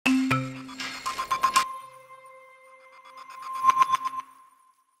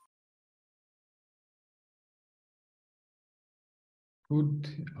Good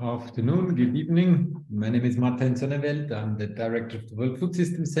afternoon, good evening. My name is Martin Sonneveld. I'm the director of the World Food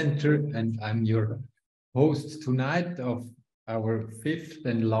Systems Center, and I'm your host tonight of our fifth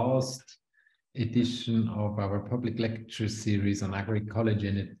and last edition of our public lecture series on agroecology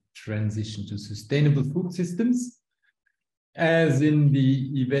and a transition to sustainable food systems. As in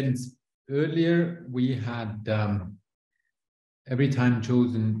the events earlier, we had every time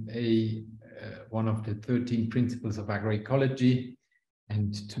chosen one of the 13 principles of agroecology.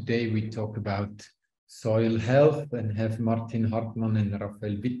 And today we talk about soil health and have Martin Hartmann and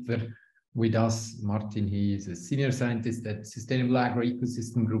Raphael Wittwer with us. Martin, he is a senior scientist at Sustainable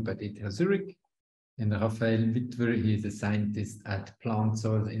Agroecosystem Group at ETH Zurich. And Raphael Wittwer, he is a scientist at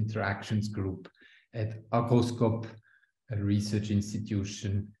Plant-Soil Interactions Group at Agroecology, a research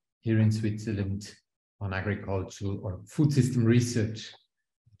institution here in Switzerland on agricultural or food system research,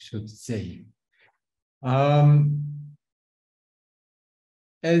 I should say.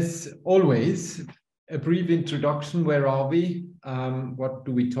 As always, a brief introduction. Where are we? What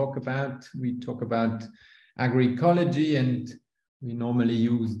do we talk about? We talk about agroecology, and we normally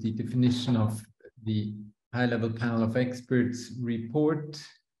use the definition of the high-level panel of experts report.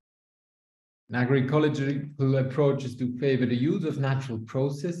 An agroecological approach is to favor the use of natural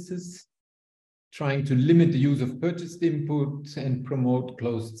processes, trying to limit the use of purchased input and promote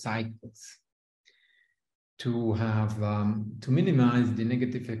closed cycles. To minimize the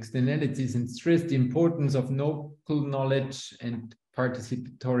negative externalities and stress the importance of local knowledge and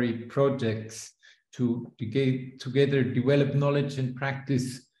participatory projects to together develop knowledge and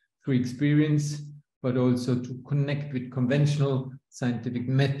practice through experience, but also to connect with conventional scientific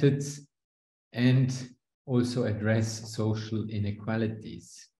methods and also address social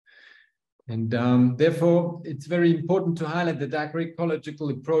inequalities. And therefore, it's very important to highlight that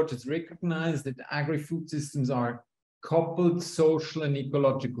agroecological approaches recognize that agri-food systems are coupled social and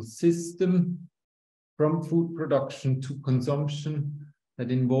ecological systems from food production to consumption that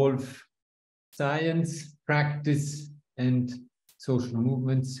involve science, practice, and social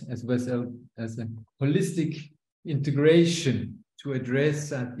movements, as well as a holistic integration to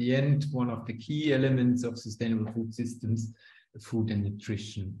address at the end one of the key elements of sustainable food systems, food and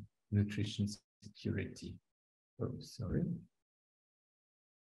nutrition security. Oh, sorry.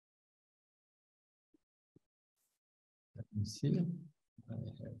 Let me see. I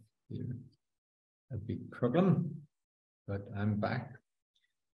have here a big problem, but I'm back.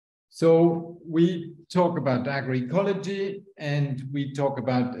 So we talk about agroecology and we talk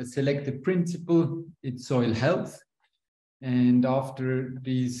about a selected principle, it's soil health. And after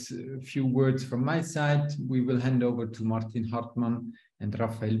these few words from my side, we will hand over to Martin Hartmann and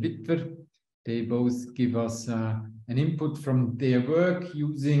Raphael Wittwer. They both give us an input from their work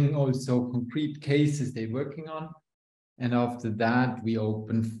using also concrete cases they're working on. And after that, we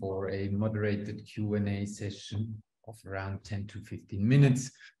open for a moderated Q&A session of around 10 to 15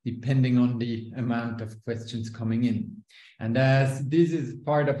 minutes, depending on the amount of questions coming in. And as this is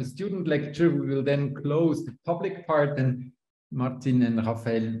part of a student lecture, we will then close the public part, and Martin and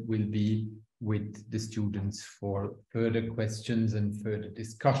Raphael will be with the students for further questions and further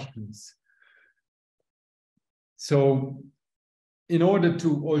discussions. So in order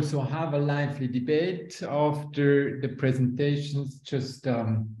to also have a lively debate after the presentations, just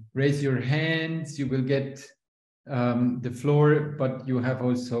raise your hands. You will get the floor, but you have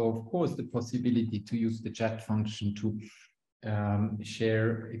also, of course, the possibility to use the chat function to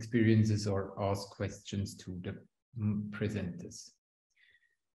share experiences or ask questions to the presenters.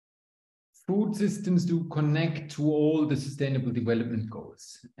 Food systems do connect to all the sustainable development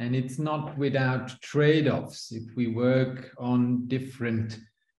goals, and it's not without trade-offs if we work on different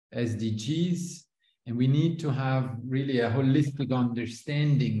SDGs, and we need to have really a holistic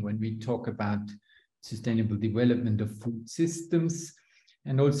understanding when we talk about sustainable development of food systems.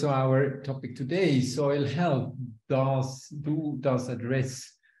 And also our topic today, soil health, does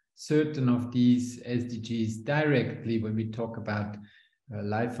address certain of these SDGs directly when we talk about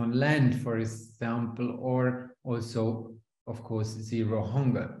life on land, for example, or also, of course, zero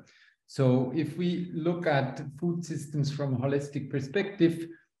hunger. So if we look at food systems from a holistic perspective,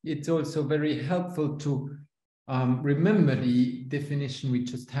 it's also very helpful to remember the definition we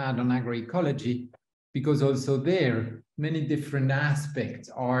just had on agroecology, because also there, many different aspects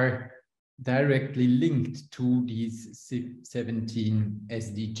are directly linked to these 17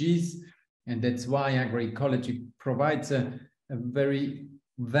 SDGs. And that's why agroecology provides a very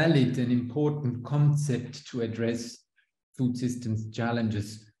valid and important concept to address food systems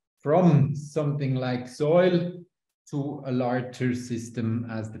challenges, from something like soil to a larger system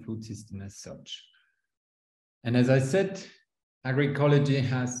as the food system as such. And as I said, agroecology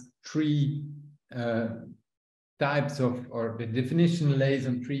has three types of, or the definition lays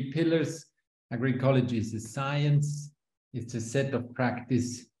on three pillars. Agroecology is a science, it's a set of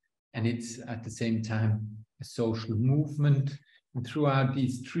practice, and it's at the same time a social movement. And throughout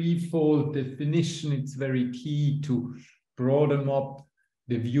these threefold definition, it's very key to broaden up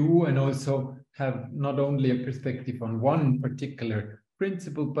the view and also have not only a perspective on one particular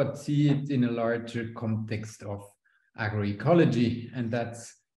principle, but see it in a larger context of agroecology. And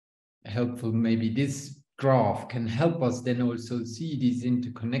that's helpful. Maybe this graph can help us then also see these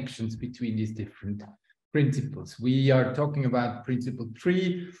interconnections between these different principles. We are talking about principle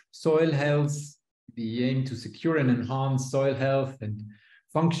 3, soil health, the aim to secure and enhance soil health and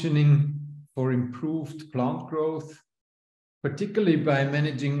functioning for improved plant growth, particularly by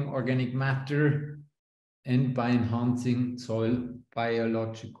managing organic matter and by enhancing soil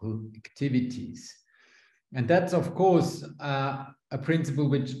biological activities. And that's, of course, a principle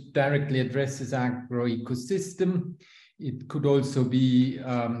which directly addresses agroecosystem. It could also be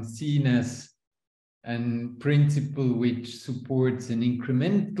seen as a principle which supports an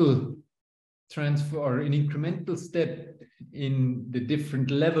incremental transfer or an incremental step in the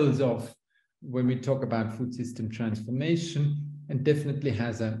different levels of when we talk about food system transformation, and definitely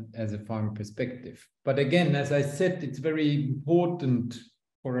has a farm perspective. But again, as I said, it's very important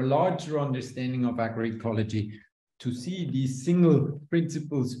for a larger understanding of agroecology to see these single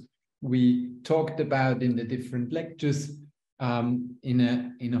principles we talked about in the different lectures in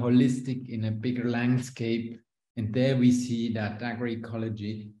a holistic, in a bigger landscape. And there we see that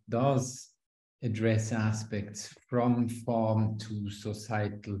agroecology does address aspects from farm to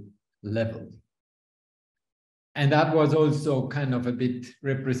societal level. And that was also kind of a bit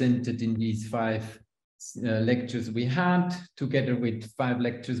represented in these 5 lectures we had, together with 5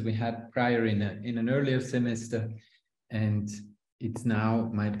 lectures we had prior in an earlier semester. And it's now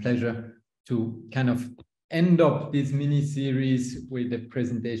my pleasure to kind of end up this mini-series with a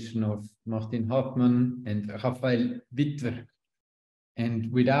presentation of Martin Hartmann and Raphael Wittwer.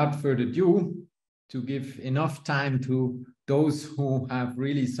 And without further ado, to give enough time to those who have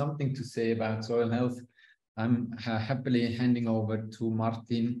really something to say about soil health, I'm happily handing over to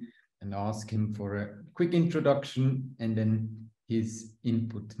Martin and ask him for a quick introduction and then his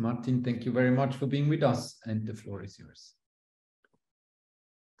input. Martin, thank you very much for being with us, and the floor is yours.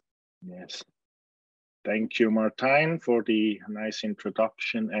 Yes. Thank you, Martin, for the nice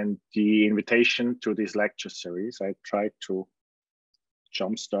introduction and the invitation to this lecture series. I tried to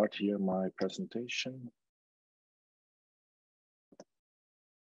jumpstart here my presentation.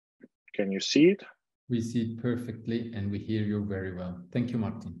 Can you see it? We see it perfectly and we hear you very well. Thank you,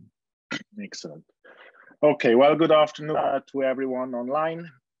 Martin. Excellent. Okay, well, good afternoon to everyone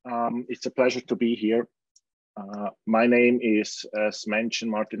online. It's a pleasure to be here. My name is, as mentioned,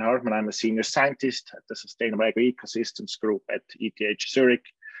 Martin Hartmann. I'm a senior scientist at the Sustainable Agroecosystems Group at ETH Zurich.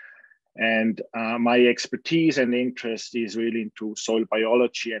 And my expertise and interest is really into soil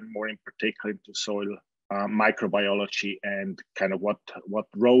biology, and more in particular into soil microbiology and kind of what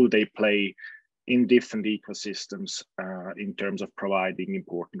role they play in different ecosystems in terms of providing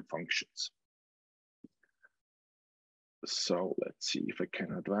important functions. So let's see if I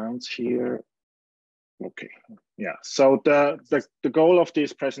can advance here. Okay, yeah, so the goal of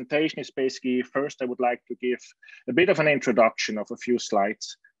this presentation is basically, first I would like to give a bit of an introduction of a few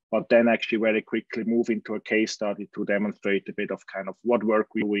slides, but then actually very quickly move into a case study to demonstrate a bit of kind of what work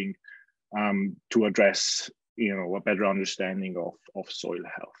we're doing to address, you know, a better understanding of soil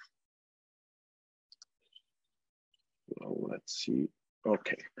health. So let's see.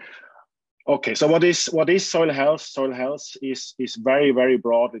 Okay, so what is soil health? Soil health is very, very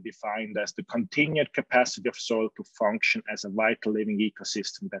broadly defined as the continued capacity of soil to function as a vital living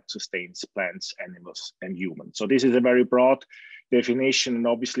ecosystem that sustains plants, animals, and humans. So this is a very broad definition, and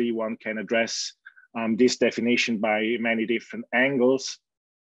obviously one can address this definition by many different angles.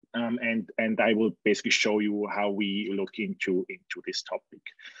 And I will basically show you how we look into this topic.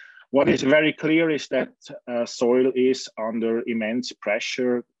 What is very clear is that soil is under immense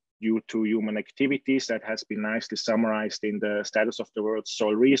pressure due to human activities. That has been nicely summarized in the Status of the World's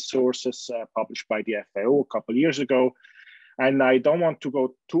Soil Resources published by the FAO a couple of years ago. And I don't want to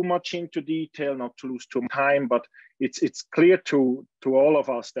go too much into detail, not to lose too much time, but it's clear to all of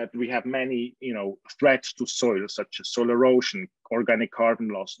us that we have many, you know, threats to soil, such as soil erosion, organic carbon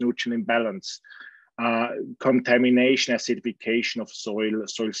loss, nutrient imbalance, contamination, acidification of soil,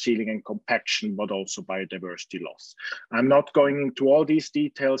 soil sealing and compaction, but also biodiversity loss. I'm not going into all these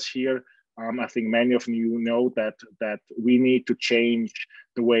details here. I think many of you know that we need to change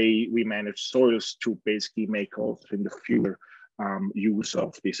the way we manage soils to basically make also in the future use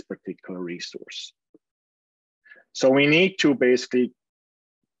of this particular resource. So we need to basically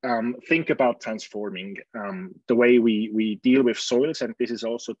think about transforming the way we deal with soils, and this is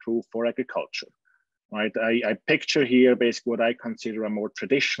also true for agriculture. Right, I picture here basically what I consider a more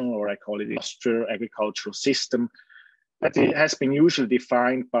traditional, or I call it industrial agricultural system, that it has been usually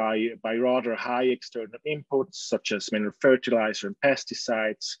defined by rather high external inputs such as mineral fertilizer and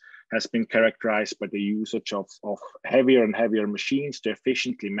pesticides, has been characterized by the usage of heavier and heavier machines to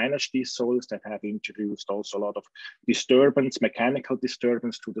efficiently manage these soils, that have introduced also a lot of disturbance, mechanical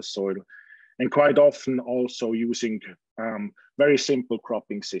disturbance to the soil, and quite often also using very simple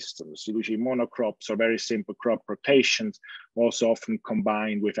cropping systems, usually monocrops or very simple crop rotations, also often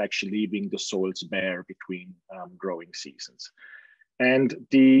combined with actually leaving the soils bare between growing seasons. And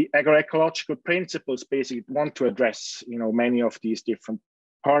the agroecological principles basically want to address, many of these different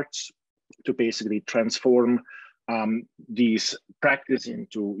parts to basically transform these practices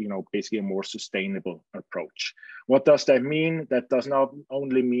into, basically a more sustainable approach. What does that mean? That does not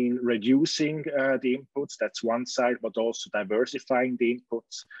only mean reducing the inputs, that's one side, but also diversifying the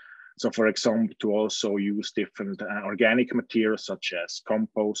inputs. So for example, to also use different organic materials such as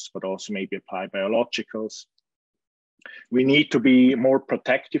compost, but also maybe apply biologicals. We need to be more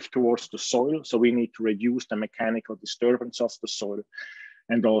protective towards the soil. So we need to reduce the mechanical disturbance of the soil.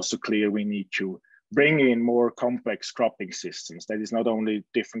 And also clear, we need to bring in more complex cropping systems. That is not only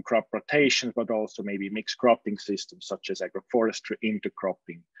different crop rotations, but also maybe mixed cropping systems such as agroforestry,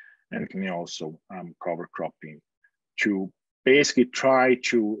 intercropping, and also cover cropping, to basically try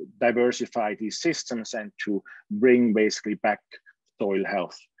to diversify these systems and to bring basically back soil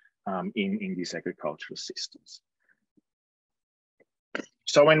health in these agricultural systems.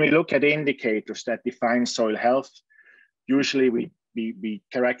 So when we look at indicators that define soil health, usually we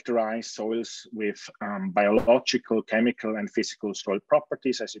characterize soils with biological, chemical, and physical soil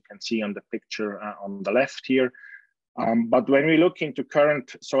properties, as you can see on the picture on the left here. But when we look into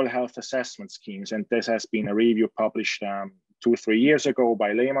current soil health assessment schemes, and this has been a review published 2 or 3 years ago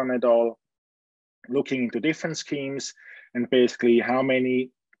by Lehmann et al., looking into different schemes and basically how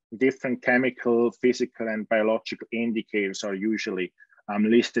many different chemical, physical, and biological indicators are usually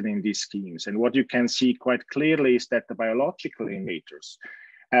listed in these schemes. And what you can see quite clearly is that the biological indicators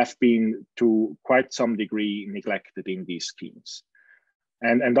have been to quite some degree neglected in these schemes.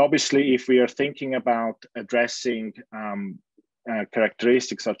 And obviously, if we are thinking about addressing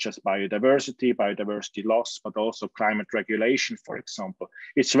characteristics such as biodiversity loss, but also climate regulation, for example,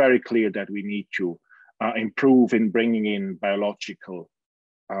 it's very clear that we need to improve in bringing in biological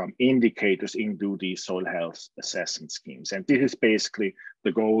indicators into these soil health assessment schemes. And this is basically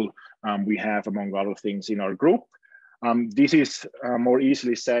the goal we have, among other things, in our group. This is more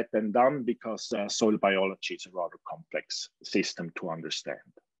easily said than done because soil biology is a rather complex system to understand.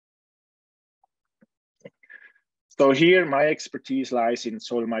 So here, my expertise lies in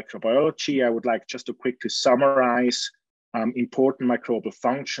soil microbiology. I would like just to quickly summarize important microbial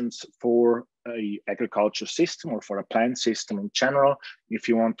functions for an agriculture system or for a plant system in general. If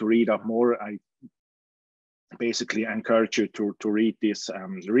you want to read up more, I basically encourage you to read this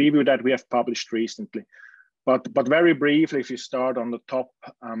review that we have published recently. But very briefly, if you start on the top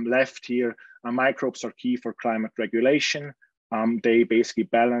left here, microbes are key for climate regulation. They basically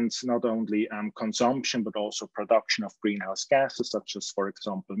balance not only consumption, but also production of greenhouse gases, such as, for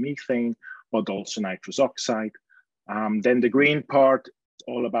example, methane, but also nitrous oxide. Then the green part,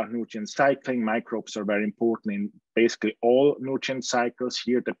 all about nutrient cycling. Microbes are very important in basically all nutrient cycles,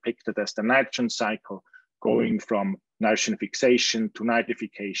 here depicted as the nitrogen cycle, going from nitrogen fixation to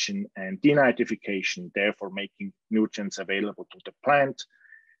nitrification and denitrification, therefore making nutrients available to the plant.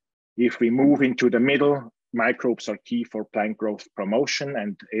 If we move into the middle, microbes are key for plant growth promotion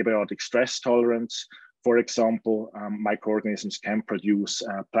and abiotic stress tolerance. For example, microorganisms can produce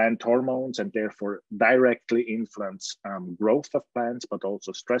plant hormones and therefore directly influence growth of plants, but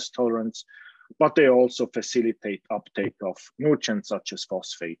also stress tolerance. But they also facilitate uptake of nutrients such as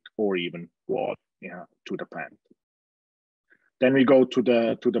phosphate or even water to the plant. Then we go to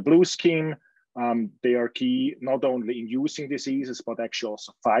the blue scheme. They are key not only in using diseases, but actually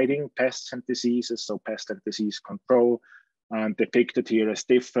also fighting pests and diseases. So pest and disease control, depicted here as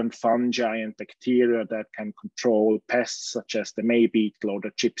different fungi and bacteria that can control pests such as the May beetle or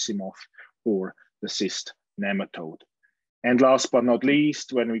the gypsy moth or the cyst nematode. And last but not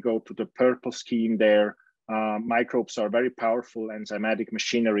least, when we go to the purple scheme there, microbes are very powerful enzymatic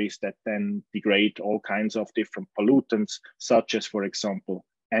machineries that then degrade all kinds of different pollutants, such as, for example,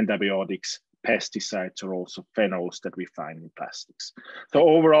 antibiotics, pesticides, or also phenols that we find in plastics. So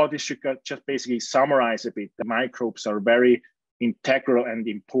overall, this should just basically summarize a bit. The microbes are very integral and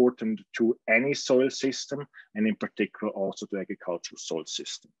important to any soil system, and in particular also to agricultural soil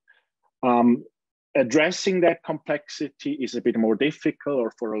system. Addressing that complexity is a bit more difficult,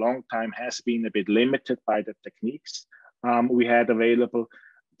 or for a long time has been a bit limited by the techniques we had available.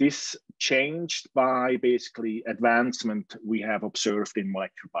 This changed by basically advancement we have observed in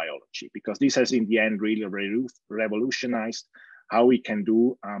molecular biology, because this has in the end really revolutionized how we can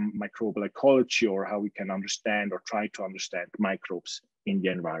do microbial ecology, or how we can understand or try to understand microbes in the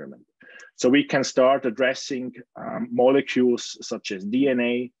environment. So we can start addressing molecules such as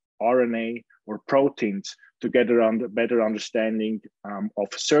DNA, RNA, or proteins to get around a better understanding of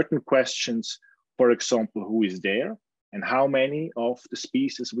certain questions. For example, who is there and how many of the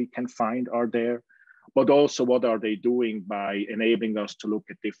species we can find are there, but also what are they doing by enabling us to look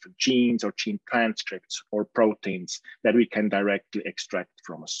at different genes or gene transcripts or proteins that we can directly extract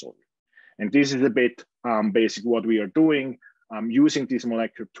from a soil. And this is a bit basic what we are doing, using these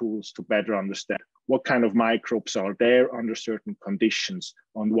molecular tools to better understand what kind of microbes are there under certain conditions,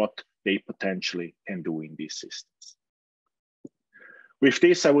 on what they potentially can do in these systems. With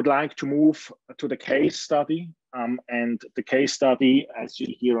this, I would like to move to the case study. And the case study, as you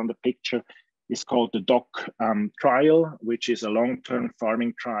hear on the picture, is called the DOC trial, which is a long-term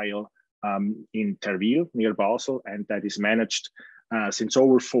farming trial in Terwil near Basel, and that is managed since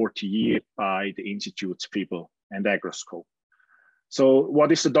over 40 years by the Institutes People and Agroscope. So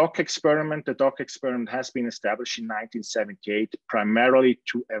what is the DOC experiment? The DOC experiment has been established in 1978, primarily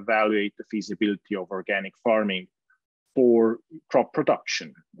to evaluate the feasibility of organic farming for crop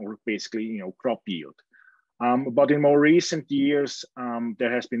production, or basically, crop yield. But in more recent years,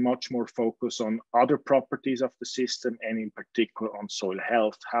 there has been much more focus on other properties of the system, and in particular on soil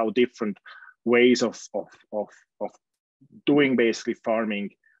health, how different ways of doing basically farming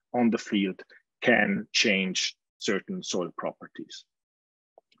on the field can change certain soil properties.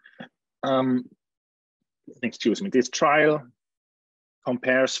 Excuse me, this trial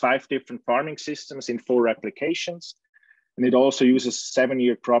compares 5 different farming systems in 4 applications. And it also uses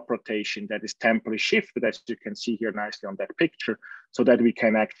 7-year crop rotation that is temporally shifted, as you can see here nicely on that picture, so that we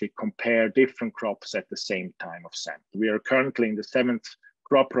can actually compare different crops at the same time of sample. We are currently in the 7th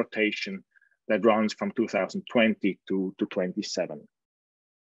crop rotation that runs from 2020 to 27.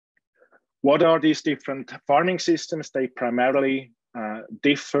 What are these different farming systems? They primarily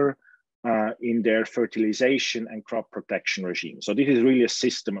differ in their fertilization and crop protection regime. So this is really a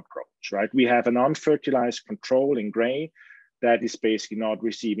system approach, right? We have an unfertilized control in gray that is basically not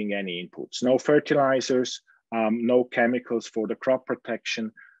receiving any inputs. No fertilizers, no chemicals for the crop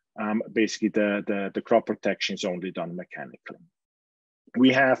protection. Basically, the crop protection is only done mechanically.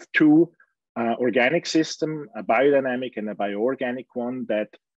 We have 2 organic systems, a biodynamic and a bioorganic one, that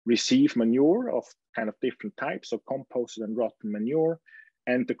receive manure of kind of different types, so composted and rotten manure.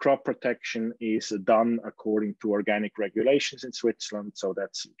 And the crop protection is done according to organic regulations in Switzerland. So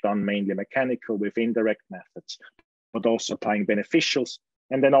that's done mainly mechanical with indirect methods, but also applying beneficials.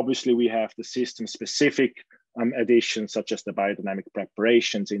 And then obviously we have the system-specific additions, such as the biodynamic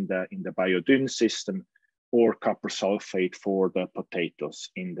preparations in the biodyn system, or copper sulfate for the potatoes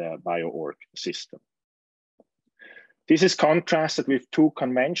in the bioorg system. This is contrasted with 2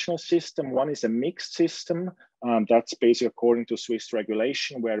 conventional systems. One is a mixed system. That's basically according to Swiss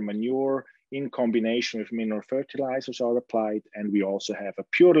regulation, where manure in combination with mineral fertilizers are applied. And we also have a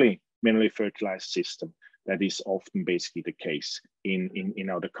purely minerally fertilized system that is often basically the case in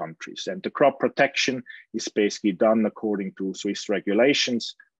other countries. And the crop protection is basically done according to Swiss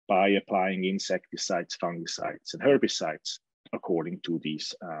regulations by applying insecticides, fungicides, and herbicides according to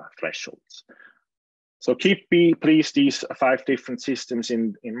these thresholds. So keep, please, these 5 different systems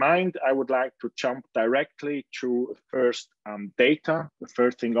in mind. I would like to jump directly to first data. The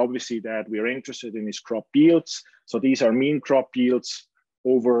first thing, obviously, that we are interested in is crop yields. So these are mean crop yields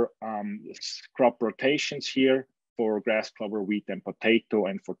over crop rotations here for grass, clover, wheat, and potato,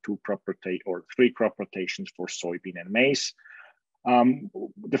 and for 3 crop rotations for soybean and maize.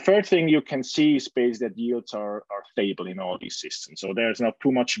 The first thing you can see is basically that yields are stable in all these systems. So there's not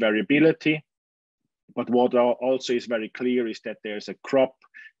too much variability. But what also is very clear is that there's a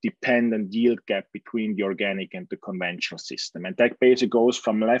crop-dependent yield gap between the organic and the conventional system. And that basically goes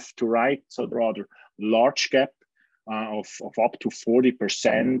from left to right, so rather large gap of up to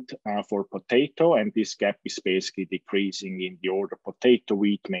 40% for potato. And this gap is basically decreasing in the order potato,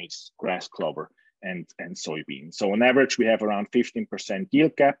 wheat, maize, grass, clover, and soybean. So on average, we have around 15%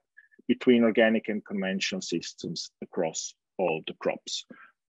 yield gap between organic and conventional systems across all the crops.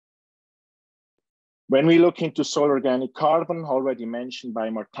 When we look into soil organic carbon, already mentioned by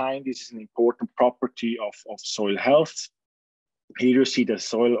Martijn, this is an important property of soil health. Here you see the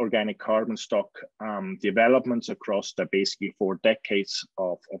soil organic carbon stock developments across the basically 4 decades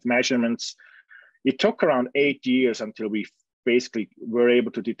of measurements. It took around 8 years until we basically were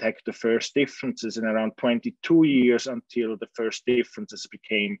able to detect the first differences, and around 22 years until the first differences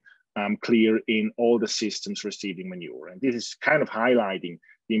became clear in all the systems receiving manure. And this is kind of highlighting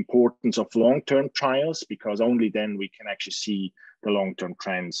the importance of long-term trials, because only then we can actually see the long-term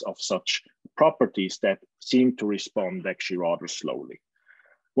trends of such properties that seem to respond actually rather slowly.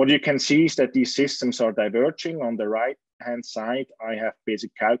 What you can see is that these systems are diverging. On the right-hand side, I have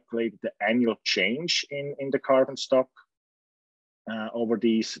basically calculated the annual change in the carbon stock over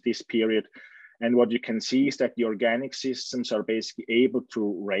this period. And what you can see is that the organic systems are basically able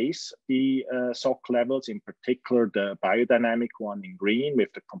to raise the stock levels, in particular the biodynamic one in green with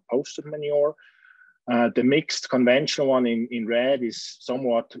the composted manure. The mixed conventional one in red is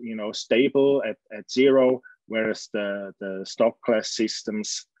somewhat, stable at 0, whereas the stock class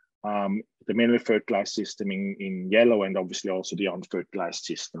systems, the mineral fertilized system in yellow, and obviously also the unfertilized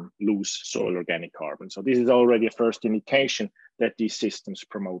system, lose soil organic carbon. So this is already a first indication that these systems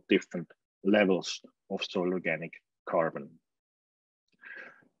promote different levels of soil organic carbon.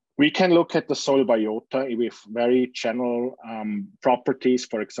 We can look at the soil biota with very general properties,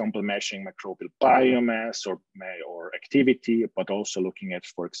 for example, measuring microbial biomass or activity, but also looking at,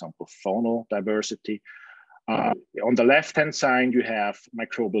 for example, faunal diversity. On the left-hand side, you have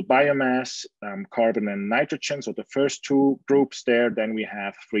microbial biomass, carbon and nitrogen. So the first 2 groups there, then we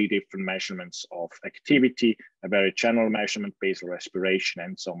have 3 different measurements of activity, a very general measurement, basal respiration,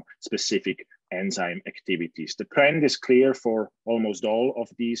 and some specific enzyme activities. The trend is clear for almost all of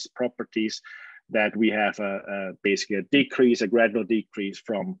these properties, that we have basically a gradual decrease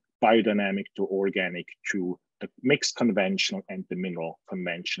from biodynamic to organic to the mixed conventional and the mineral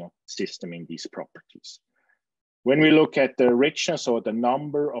conventional system in these properties. When we look at the richness or the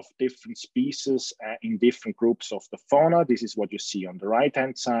number of different species in different groups of the fauna, this is what you see on the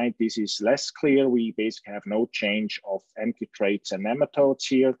right-hand side. This is less clear. We basically have no change of amphitrates and nematodes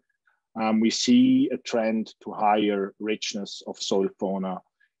here. We see a trend to higher richness of soil fauna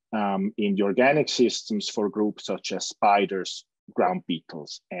in the organic systems for groups such as spiders, ground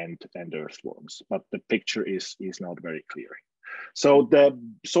beetles, and earthworms. But the picture is not very clear. So the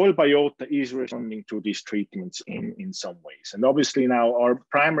soil biota is responding to these treatments in some ways. And obviously now our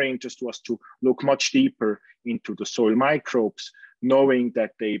primary interest was to look much deeper into the soil microbes, knowing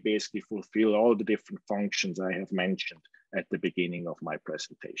that they basically fulfill all the different functions I have mentioned at the beginning of my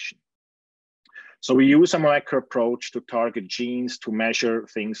presentation. So we use a molecular approach to target genes to measure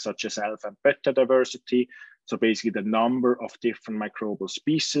things such as alpha and beta diversity. So basically the number of different microbial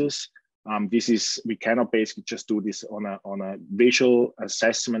species. We cannot basically just do this on a visual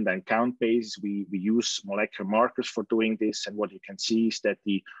assessment and count basis. We use molecular markers for doing this. And what you can see is that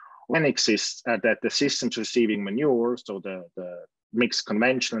the systems receiving manure, so the mixed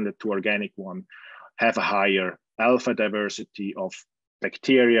conventional and the 2 organic one, have a higher alpha diversity of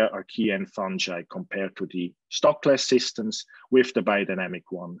bacteria, archaea, and fungi compared to the stockless systems, with the biodynamic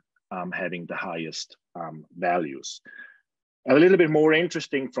one having the highest values. A little bit more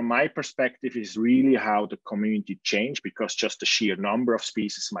interesting from my perspective is really how the community changed, because just the sheer number of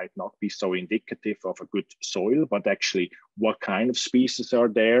species might not be so indicative of a good soil, but actually what kind of species are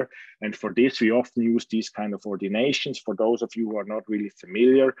there. And for this, we often use these kind of ordinations. For those of you who are not really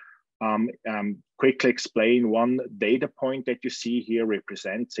familiar, quickly explain one data point that you see here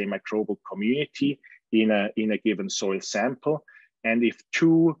represents a microbial community in a given soil sample. And if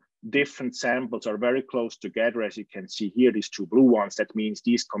 2 different samples are very close together, as you can see here, these 2 blue ones, that means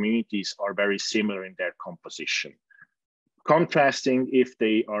these communities are very similar in their composition. Contrasting, if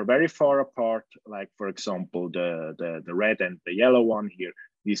they are very far apart, like for example, the red and the yellow one here,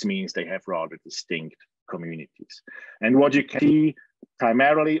 this means they have rather distinct communities. And what you can see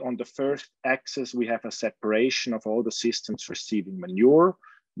primarily on the first axis, we have a separation of all the systems receiving manure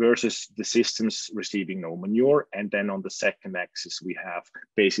versus the systems receiving no manure. And then on the second axis, we have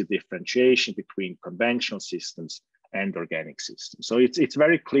basic differentiation between conventional systems and organic systems. So it's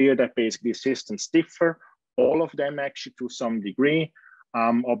very clear that basically systems differ, all of them actually to some degree.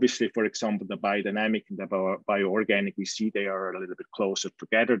 Obviously, for example, the biodynamic and the bioorganic, we see they are a little bit closer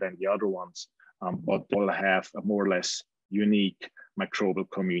together than the other ones, but all have a more or less unique microbial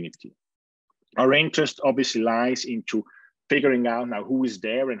community. Our interest obviously lies into figuring out now who is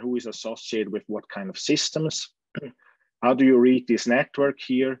there and who is associated with what kind of systems. How do you read this network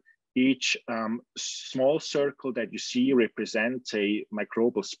here? Each small circle that you see represents a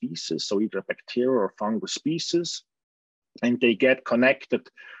microbial species, so either a bacterial or fungal species, and they get connected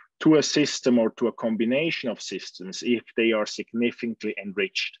to a system or to a combination of systems if they are significantly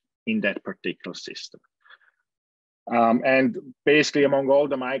enriched in that particular system. And basically, among all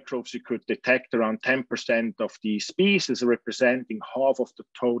the microbes, you could detect around 10% of the species, representing half of the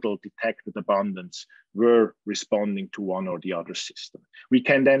total detected abundance, were responding to one or the other system. We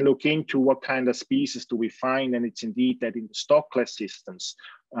can then look into what kind of species do we find, and it's indeed that in the stockless systems,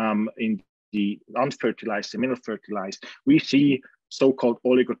 in the unfertilized and mineral fertilized, we see so-called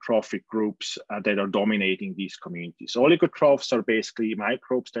oligotrophic groups that are dominating these communities. Oligotrophs are basically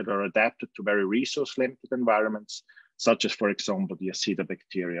microbes that are adapted to very resource-limited environments, such as, for example, the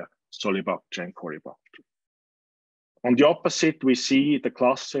Acidobacteria, Solibacter, and Corybacter. On the opposite, we see the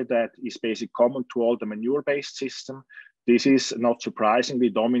cluster that is basically common to all the manure-based system. This is not surprisingly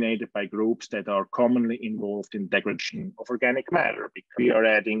dominated by groups that are commonly involved in degradation of organic matter, because we are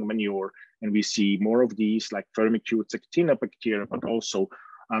adding manure, and we see more of these like Firmicutes, Actinobacteria, but also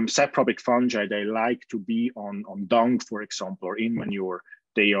saprobic fungi. They like to be on dung, for example, or in manure.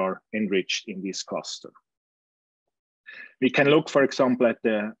 They are enriched in this cluster. We can look, for example, at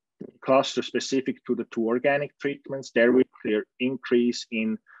the cluster specific to the two organic treatments. There we clear increase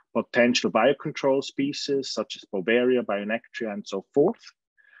in potential biocontrol species such as Bovaria, Bionectria, and so forth,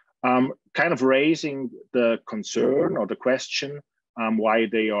 kind of raising the concern or the question why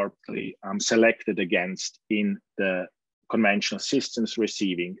they are selected against in the conventional systems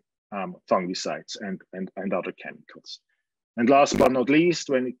receiving fungicides and other chemicals. And last but not least,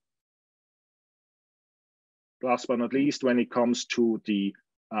 when it comes to the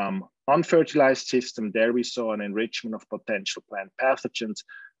unfertilized system, there we saw an enrichment of potential plant pathogens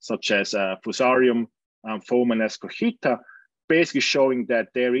such as Fusarium, Fomen, Escohita, basically showing that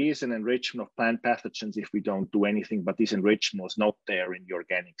there is an enrichment of plant pathogens if we don't do anything, but this enrichment was not there in the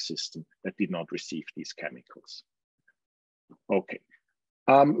organic system that did not receive these chemicals. Okay,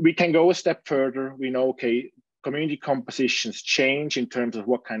 we can go a step further. We know, okay, community compositions change in terms of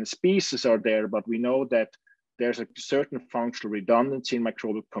what kind of species are there, but we know that there's a certain functional redundancy in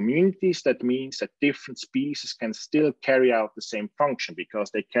microbial communities. That means that different species can still carry out the same function because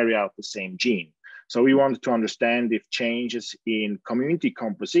they carry out the same gene. So we wanted to understand if changes in community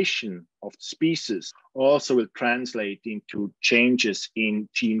composition of the species also will translate into changes in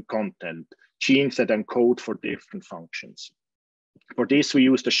gene content, genes that encode for different functions. For this, we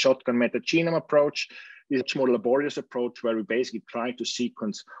used the shotgun metagenome approach. This is a more laborious approach where we basically try to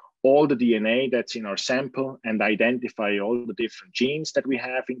sequence all the DNA that's in our sample and identify all the different genes that we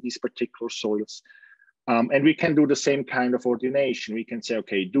have in these particular soils. And we can do the same kind of ordination. We can say,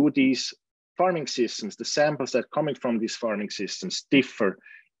 okay, do these farming systems, the samples that are coming from these farming systems differ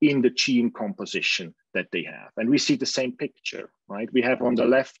in the gene composition that they have? And we see the same picture, right? We have on the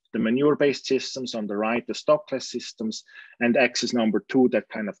left, the manure-based systems, on the right, the stockless systems, and axis number 2 that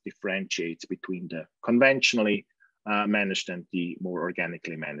kind of differentiates between the conventionally managed and the more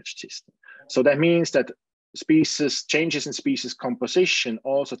organically managed system. So that means that changes in species composition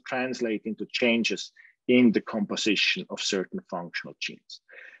also translate into changes in the composition of certain functional genes.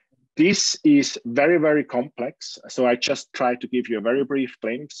 This is very, very complex. So I just try to give you a very brief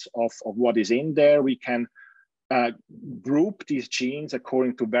glimpse of what is in there. We can group these genes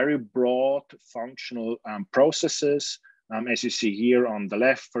according to very broad functional processes. As you see here on the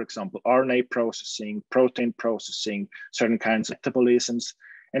left, for example, RNA processing, protein processing, certain kinds of metabolisms.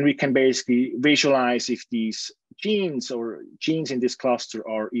 And we can basically visualize if these genes or genes in this cluster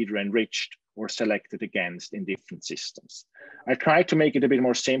are either enriched or selected against in different systems. I try to make it a bit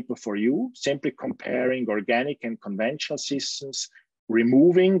more simple for you, simply comparing organic and conventional systems,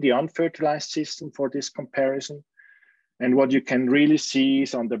 removing the unfertilized system for this comparison. And what you can really see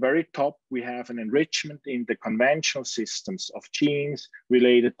is on the very top, we have an enrichment in the conventional systems of genes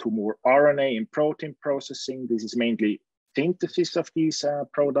related to more RNA and protein processing. This is mainly synthesis of these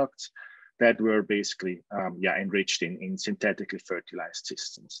products that were basically enriched in synthetically fertilized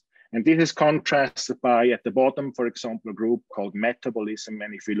systems. And this is contrasted by, at the bottom, for example, a group called metabolism.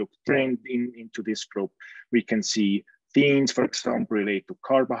 And if we look into this group, we can see thenes, for example, related to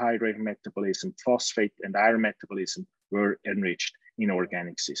carbohydrate metabolism, phosphate and iron metabolism were enriched in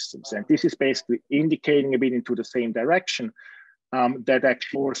organic systems. And this is basically indicating a bit into the same direction that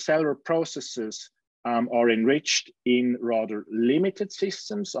actually more cellular processes are enriched in rather limited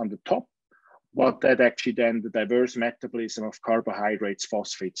systems on the top, but that actually then the diverse metabolism of carbohydrates,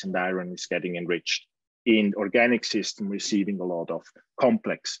 phosphates, and iron is getting enriched in organic system, receiving a lot of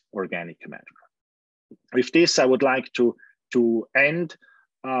complex organic matter. With this, I would like to end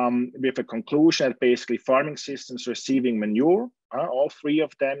with a conclusion that basically farming systems receiving manure, all 3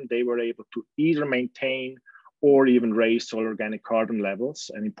 of them, they were able to either maintain or even raise soil organic carbon levels,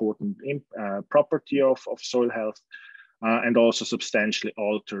 an important property of soil health, and also substantially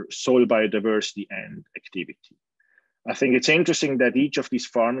alter soil biodiversity and activity. I think it's interesting that each of these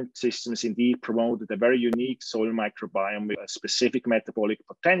farming systems indeed promoted a very unique soil microbiome with a specific metabolic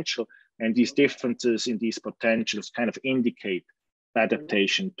potential, and these differences in these potentials kind of indicate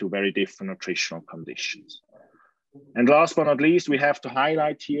adaptation to very different nutritional conditions. And last but not least, we have to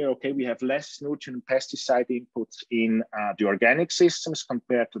highlight here, okay, we have less nutrient and pesticide inputs in the organic systems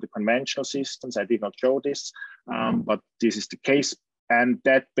compared to the conventional systems. I did not show this, but this is the case. And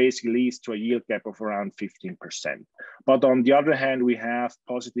that basically leads to a yield gap of around 15%. But on the other hand, we have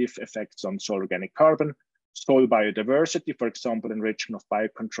positive effects on soil organic carbon, soil biodiversity, for example, enrichment of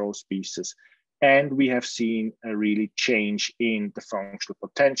biocontrol species. And we have seen a really change in the functional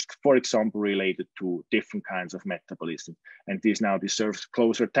potential, for example, related to different kinds of metabolism. And this now deserves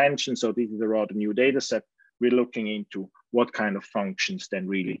closer attention. So this is a rather new data set. We're looking into what kind of functions then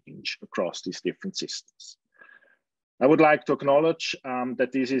really change across these different systems. I would like to acknowledge that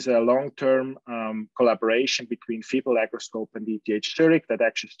this is a long-term collaboration between FIBL, Agroscope, and ETH Zurich that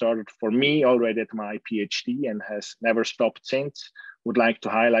actually started for me already at my PhD and has never stopped since. Would like to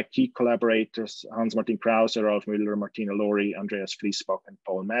highlight key collaborators: Hans-Martin Krause, Ralf Müller, Martina Lori, Andreas Fliesbach, and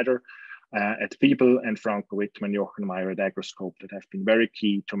Paul Mader at FIBL, and Franco Wittmann, Jochen Meyer at Agroscope that have been very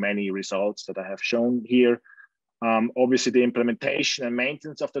key to many results that I have shown here. Obviously, the implementation and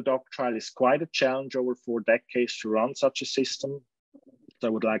maintenance of the DOC trial is quite a challenge over 4 decades to run such a system. So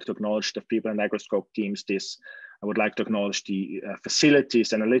I would like to acknowledge the FIBL and Agroscope teams this. I would like to acknowledge the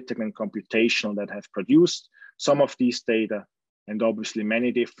facilities, analytical and computational, that have produced some of these data. And obviously,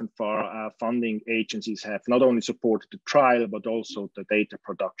 many different funding agencies have not only supported the trial, but also the data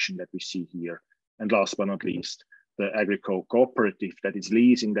production that we see here. And last but not least, the Agroecology cooperative that is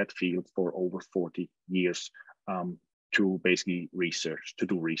leading that field for over 40 years. To basically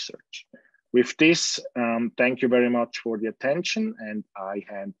do research. With this, thank you very much for the attention, and I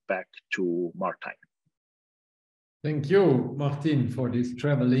hand back to Martin. Thank you, Martin, for this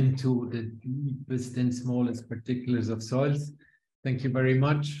travel into the deepest and smallest particulars of soils. Thank you very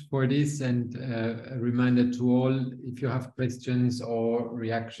much for this, and a reminder to all, if you have questions or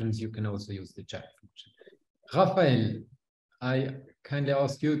reactions, you can also use the chat function. Raphael, I kindly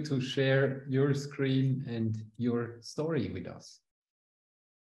ask you to share your screen and your story with us.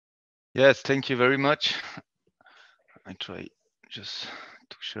 Yes, thank you very much. I try just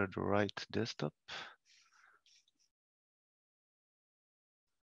to share the right desktop.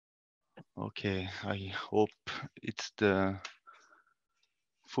 Okay, I hope it's the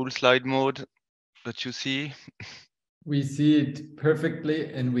full slide mode that you see. We see it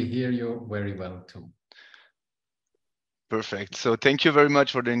perfectly and we hear you very well too. Perfect. So thank you very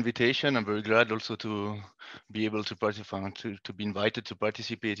much for the invitation. I'm very glad also to be able to participate, to be invited to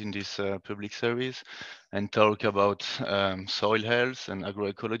participate in this public service and talk about soil health and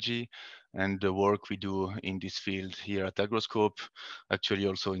agroecology and the work we do in this field here at Agroscope, actually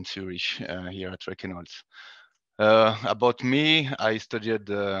also in Zurich here at Agroecology. About me, I studied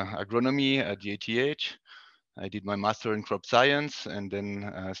agronomy at the ETH. I did my master in crop science and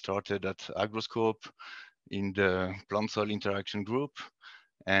then started at Agroscope in the plant-soil interaction group,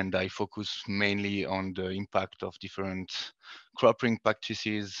 and I focus mainly on the impact of different cropping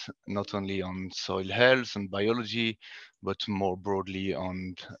practices, not only on soil health and biology, but more broadly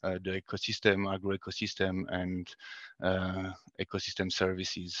on the ecosystem, agroecosystem, and ecosystem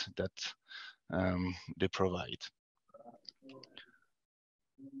services that they provide.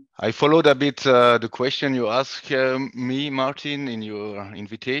 I followed a bit the question you asked me, Martin, in your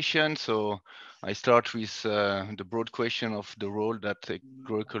invitation. So I start with the broad question of the role that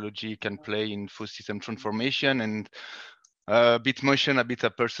agroecology can play in food system transformation, and a bit a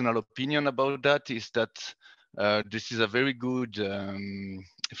personal opinion about that is that this is a very good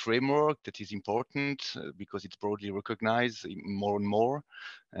framework that is important because it's broadly recognized more and more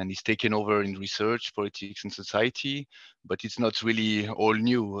and is taken over in research, politics, and society, but it's not really all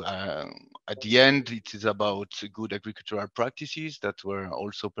new. At the end, it is about good agricultural practices that were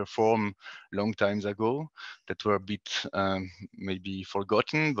also performed long times ago, that were a bit maybe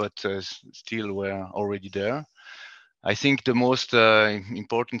forgotten, but still were already there. I think the most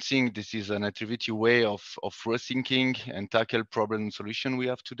important thing, this is an iterative way of rethinking and tackle problem solution we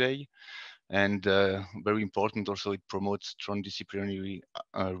have today. And very important also, it promotes transdisciplinary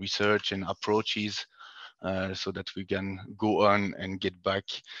research and approaches so that we can go on and get back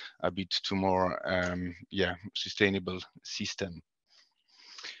a bit to more sustainable system.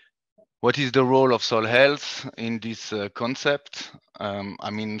 What is the role of soil health in this concept? I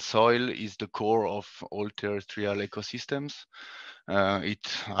mean, soil is the core of all terrestrial ecosystems. It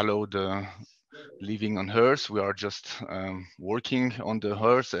allows the living on Earth. We are just working on the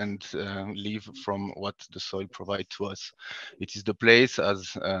Earth and live from what the soil provides to us. It is the place,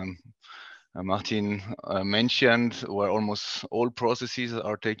 as Martin mentioned, where almost all processes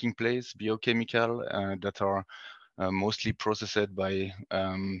are taking place, biochemical, that are mostly processed by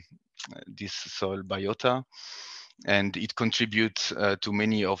this soil biota, and it contributes to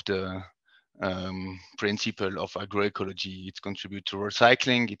many of the principle of agroecology. It contributes to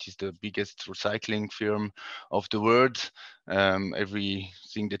recycling. It is the biggest recycling firm of the world.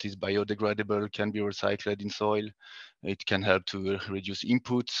 Everything that is biodegradable can be recycled in soil. It can help to reduce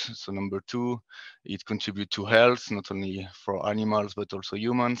inputs. So number two, it contributes to health, not only for animals, but also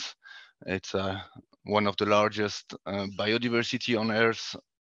humans. It's one of the largest biodiversity on Earth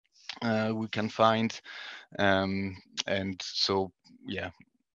we can find. And so, yeah,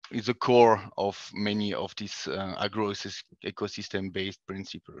 it's the core of many of these ecosystem-based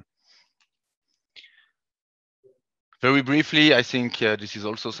principles. Very briefly, I think this is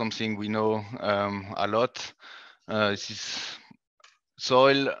also something we know a lot.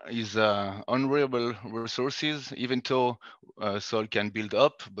 Soil is unreliable resources, even though soil can build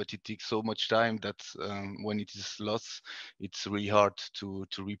up, but it takes so much time that when it is lost, it's really hard to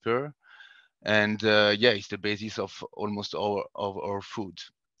repair. And yeah, it's the basis of almost all of our food.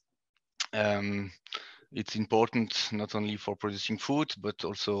 It's important not only for producing food, but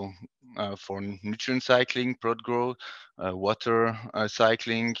also for nutrient cycling, product growth, water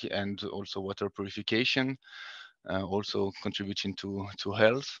cycling, and also water purification, also contributing to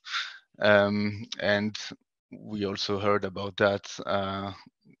health. And we also heard about that.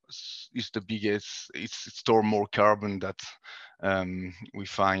 It's the biggest, it's store more carbon that we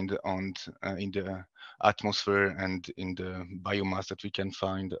find on in the atmosphere and in the biomass that we can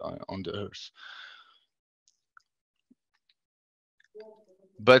find on the Earth.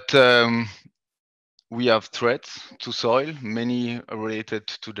 But we have threats to soil, many are related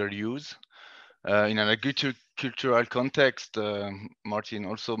to their use. In an agricultural context, Martin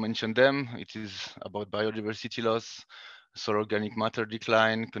also mentioned them. It is about biodiversity loss, soil organic matter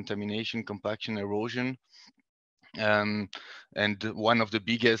decline, contamination, compaction, erosion. And one of the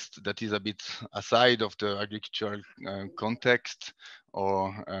biggest that is a bit aside of the agricultural context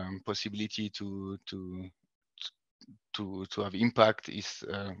or possibility to have impact is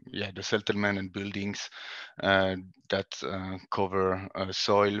yeah, the settlement and buildings that cover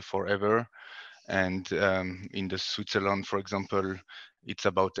soil forever. And in the Switzerland, for example, it's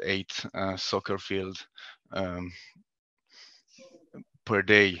about 8 soccer fields per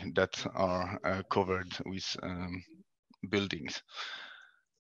day that are covered with buildings.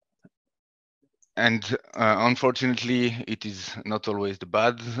 And unfortunately, it is not always the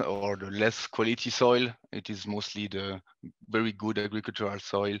bad or the less quality soil. It is mostly the very good agricultural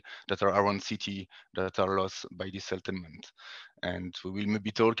soil that are around city that are lost by this settlement. And we will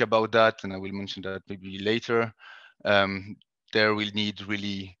maybe talk about that, and I will mention that maybe later. There will need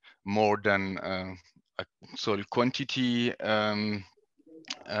really more than a soil quantity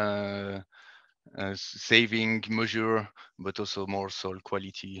saving measure, but also more soil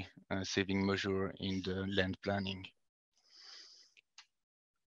quality saving measure in the land planning.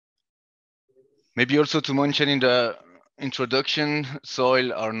 Maybe also to mention in the introduction,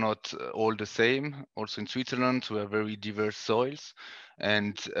 soil are not all the same. Also in Switzerland, we have very diverse soils,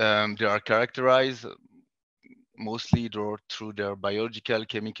 and they are characterized mostly through their biological,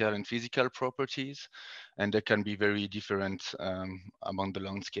 chemical, and physical properties, and they can be very different among the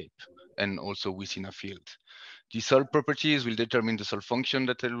landscape and also within a field. The soil properties will determine the soil function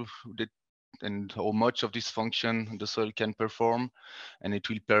and how much of this function the soil can perform, and it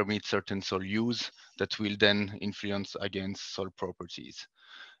will permit certain soil use that will then influence against soil properties.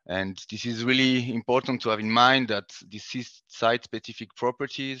 And this is really important to have in mind that these site-specific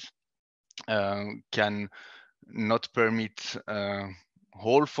properties can not permit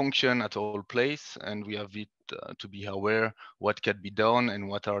whole function at all place, and we have it to be aware what can be done and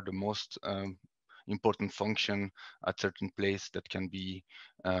what are the most important function at certain place that can be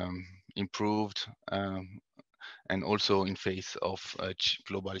improved, and also in face of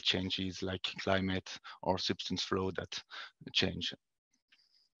global changes like climate or substance flow that change.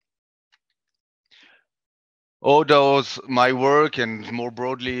 All those, my work and more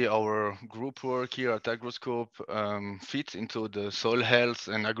broadly our group work here at Agroscope fit into the soil health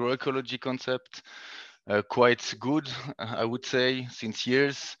and agroecology concept quite good, I would say. Since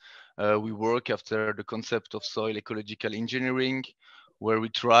years, we work after the concept of soil ecological engineering, where we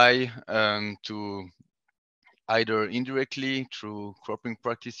try to either indirectly through cropping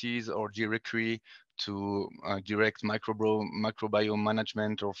practices or directly to direct microbiome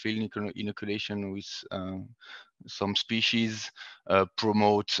management or field inoculation with some species,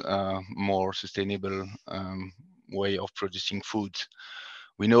 promote more sustainable way of producing food.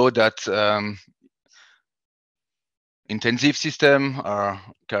 We know that intensive systems are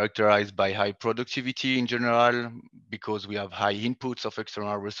characterized by high productivity in general because we have high inputs of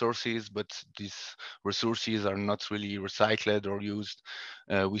external resources, but these resources are not really recycled or used.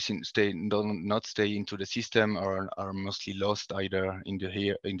 We not stay into the system or are mostly lost either in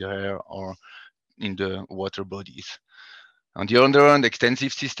the air or in the water bodies. On the other hand,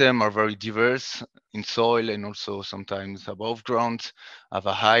 extensive systems are very diverse in soil and also sometimes above ground, have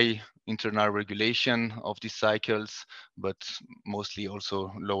a high internal regulation of these cycles, but mostly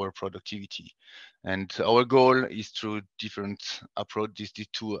also lower productivity. And our goal is through different approaches, these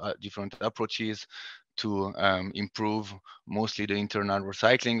two different approaches, to improve mostly the internal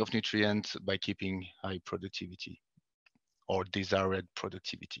recycling of nutrients by keeping high productivity or desired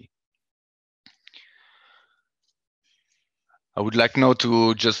productivity. I would like now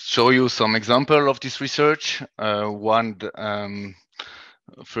to just show you some example of this research. One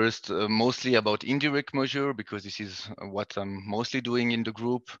first, mostly about indirect measure, because this is what I'm mostly doing in the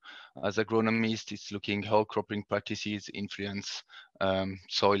group as agronomist. It's looking how cropping practices influence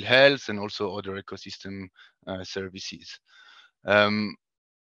soil health and also other ecosystem services.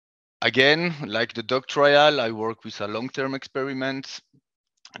 Again, like the dog trial, I work with a long-term experiment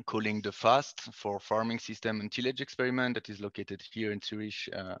calling the FAST for Farming System and Tillage Experiment that is located here in Zurich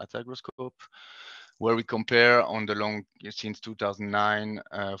at Agroscope, where we compare on the long, since 2009,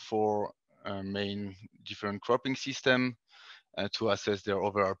 four main different cropping system to assess their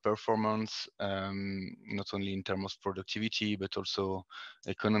overall performance, not only in terms of productivity, but also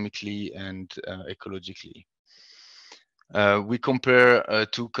economically and ecologically. We compare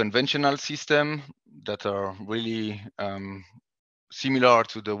two conventional systems that are really similar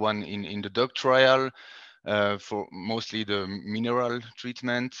to the one in the dog trial for mostly the mineral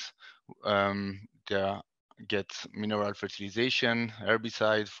treatment. They get mineral fertilization,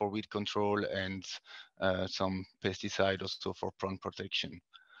 herbicide for weed control, and some pesticide also for plant protection.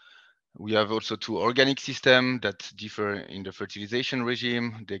 We have also two organic systems that differ in the fertilization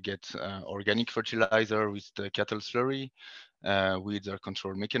regime. They get organic fertilizer with the cattle slurry. Weeds are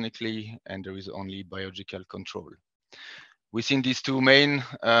controlled mechanically, and there is only biological control. Within these two main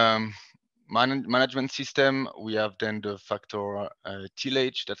management system, we have then the factor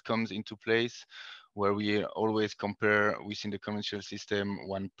tillage that comes into place, where we always compare within the conventional system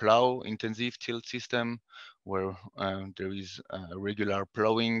one plow intensive till system, where there is a regular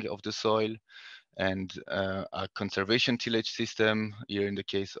plowing of the soil, and a conservation tillage system. Here in the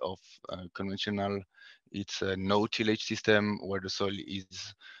case of conventional, it's a no tillage system where the soil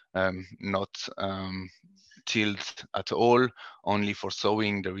is not tilled at all. Only for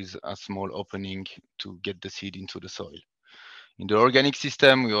sowing there is a small opening to get the seed into the soil. In the organic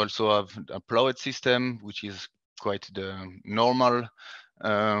system, we also have a plowed system, which is quite the normal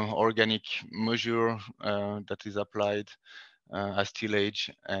organic measure that is applied as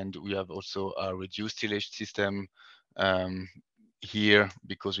tillage. And we have also a reduced tillage system here,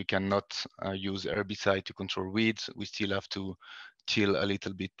 because we cannot use herbicide to control weeds. We still have to till a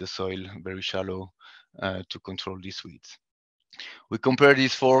little bit the soil very shallow to control these weeds. We compare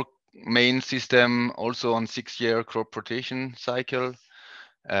these four main system also on 6-year crop rotation cycle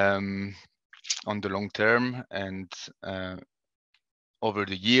on the long term, and over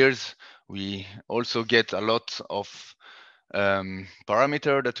the years we also get a lot of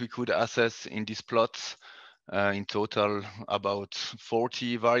parameter that we could assess in these plots. In total, about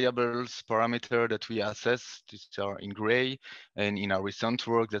 40 variables parameter that we assess. These are in gray, and in our recent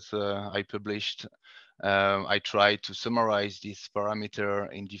work that I published, I tried to summarize this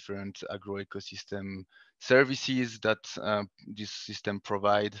parameter in different agroecosystem services that this system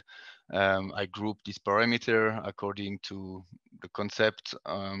provide. I grouped this parameter according to the concept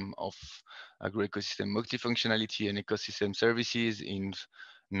of agroecosystem multifunctionality and ecosystem services in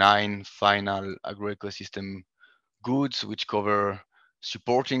 9 final agroecosystem goods, which cover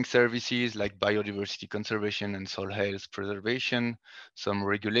supporting services like biodiversity conservation and soil health preservation, some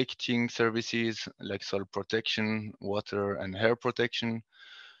regulating services like soil protection, water and air protection,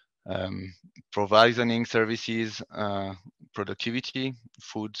 provisioning services, productivity,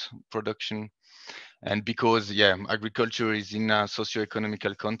 food production. And because, agriculture is in a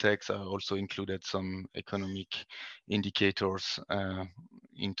socio-economical context, I also included some economic indicators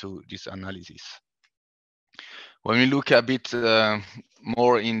into this analysis. When we look a bit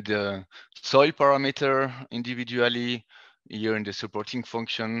more in the soil parameter individually, here in the supporting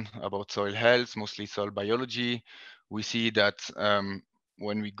function about soil health, mostly soil biology, we see that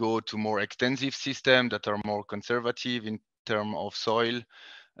when we go to more extensive systems that are more conservative in terms of soil,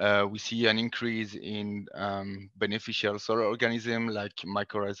 we see an increase in beneficial soil organisms like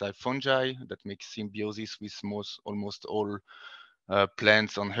mycorrhizal fungi that make symbiosis with almost all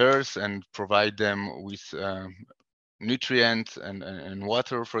plants on Earth and provide them with nutrients and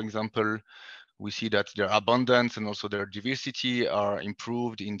water, for example. We see that their abundance and also their diversity are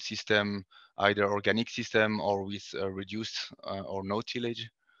improved in system, either organic system or with reduced or no tillage.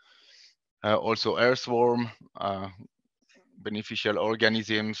 Also earthworm, beneficial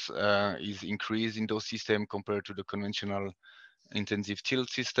organisms is increased in those systems compared to the conventional intensive till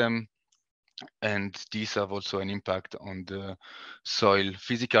system. And these have also an impact on the soil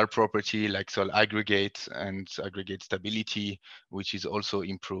physical property like soil aggregate and aggregate stability, which is also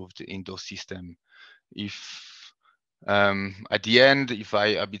improved in those systems. If at the end, if I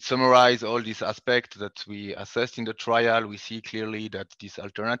a bit summarize all these aspects that we assessed in the trial, we see clearly that this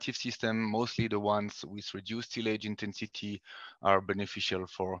alternative system, mostly the ones with reduced tillage intensity, are beneficial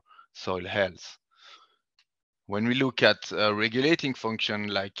for soil health. When we look at regulating function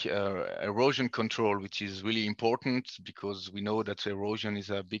like erosion control, which is really important because we know that erosion is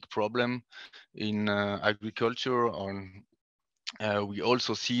a big problem in agriculture, we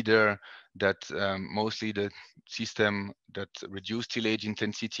also see there that mostly the system that reduce tillage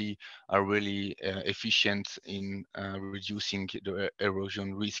intensity are really efficient in reducing the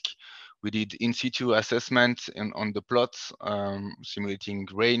erosion risk. We did in situ assessment on the plots, simulating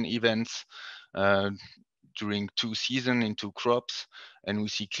rain events during 2 seasons in 2 crops, and we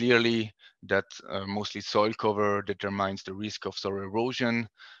see clearly that mostly soil cover determines the risk of soil erosion.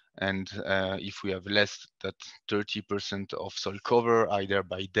 And if we have less than 30% of soil cover, either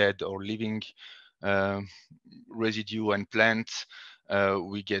by dead or living residue and plants,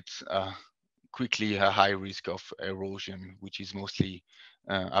 we get quickly a high risk of erosion, which is mostly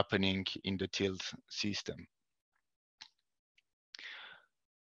happening in the tilled system.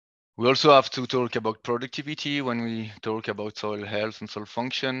 We also have to talk about productivity when we talk about soil health and soil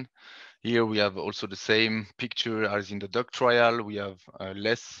function. Here we have also the same picture as in the duck trial. We have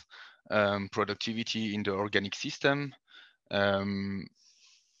less productivity in the organic system. In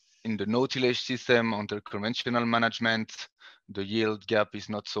the no-tillage system under conventional management, the yield gap is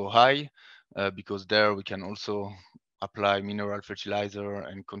not so high because there we can also apply mineral fertilizer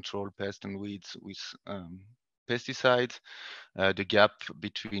and control pests and weeds with pesticides. The gap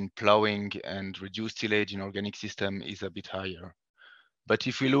between plowing and reduced tillage in organic system is a bit higher. But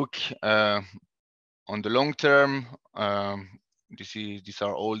if we look on the long term, these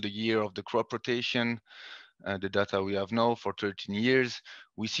are all the year of the crop rotation, the data we have now for 13 years.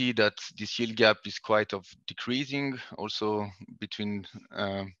 We see that this yield gap is quite of decreasing also between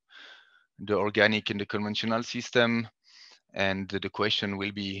the organic and the conventional system. And the question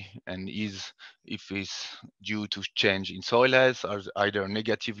will be, and is, if it's due to change in soil health, or either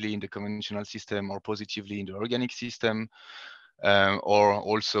negatively in the conventional system or positively in the organic system, or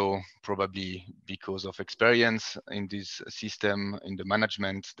also probably because of experience in this system, in the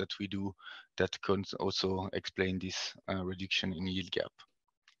management that we do, that can also explain this reduction in yield gap.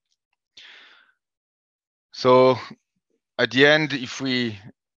 So at the end, if we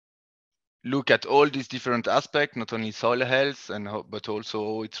look at all these different aspects, not only soil health, but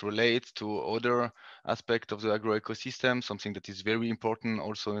also how it relates to other aspects of the agroecosystem, something that is very important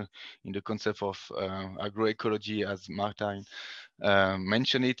also in the concept of agroecology, as Martin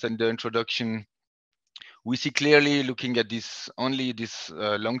mentioned it in the introduction. We see clearly, looking at this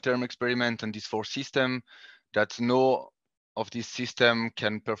long-term experiment and this 4 system, that no of this system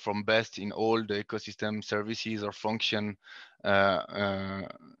can perform best in all the ecosystem services or function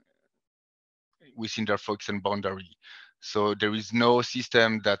within their focus and boundary. So there is no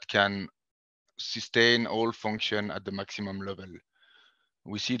system that can sustain all function at the maximum level.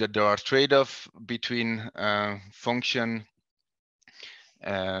 We see that there are trade-offs between function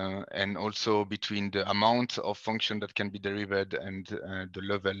and also between the amount of function that can be derived and the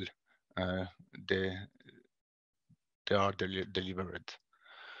level they are delivered.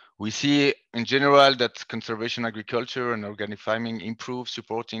 We see in general that conservation agriculture and organic farming improve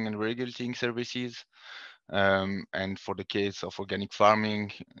supporting and regulating services. And for the case of organic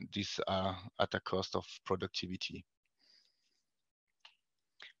farming, these are at a cost of productivity.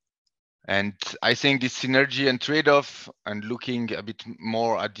 And I think this synergy and trade-off and looking a bit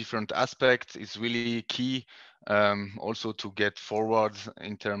more at different aspects is really key also to get forward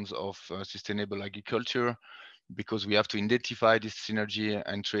in terms of sustainable agriculture, because we have to identify this synergy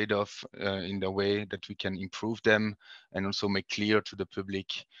and trade-off in the way that we can improve them and also make clear to the public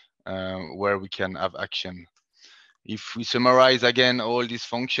where we can have action. If we summarize again all these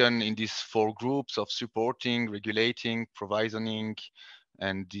functions in these 4 groups of supporting, regulating, provisioning,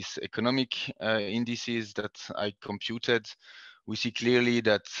 and these economic indices that I computed, we see clearly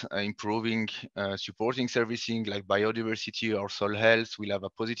that improving supporting servicing like biodiversity or soil health will have a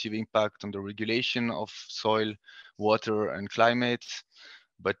positive impact on the regulation of soil, water, and climate,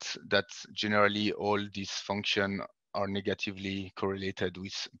 but that generally all these functions are negatively correlated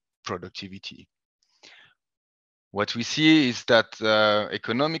with productivity. What we see is that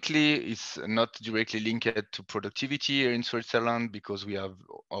economically it's not directly linked to productivity here in Switzerland because we have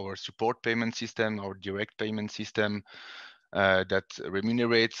our support payment system, our direct payment system that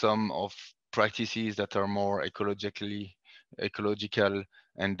remunerates some of practices that are more ecological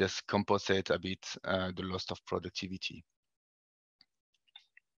and thus compensate a bit the loss of productivity.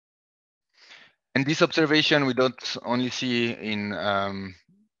 And this observation we don't only see in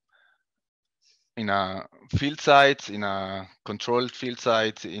a field site, in a controlled field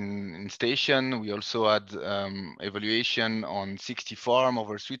site in station. We also had evaluation on 60 farms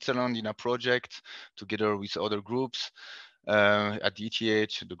over Switzerland in a project together with other groups at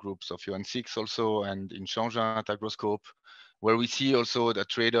ETH, the groups of UN6 also, and in Changin at Agroscope, where we see also the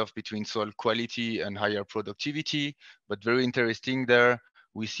trade-off between soil quality and higher productivity. But very interesting there,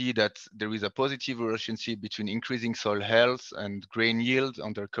 we see that there is a positive relationship between increasing soil health and grain yield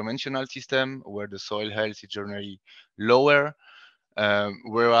on the conventional system, where the soil health is generally lower,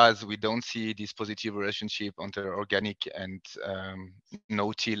 whereas we don't see this positive relationship on the organic and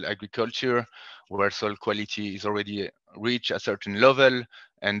no-till agriculture, where soil quality is already reached a certain level,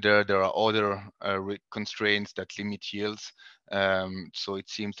 and there are other constraints that limit yields. So it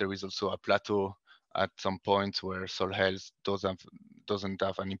seems there is also a plateau at some point where soil health doesn't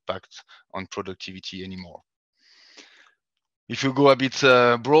have an impact on productivity anymore. If you go a bit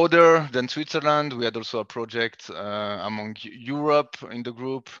broader than Switzerland, we had also a project among Europe in the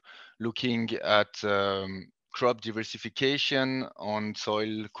group looking at crop diversification on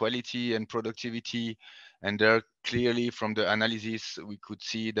soil quality and productivity. And there clearly from the analysis, we could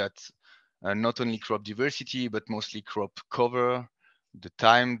see that not only crop diversity, but mostly crop cover, the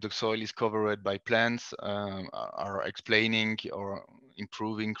time the soil is covered by plants are explaining or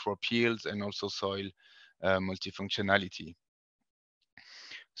improving crop yields and also soil multifunctionality.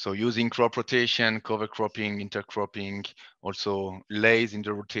 So using crop rotation, cover cropping, intercropping, also lays in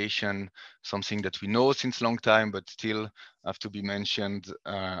the rotation, something that we know since long time, but still have to be mentioned,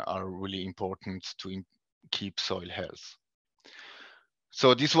 are really important to keep soil health.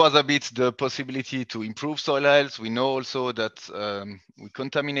 So this was a bit the possibility to improve soil health. We know also that we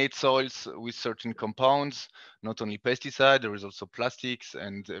contaminate soils with certain compounds, not only pesticide, there is also plastics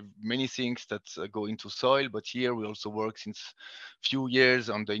and many things that go into soil. But here we also work since few years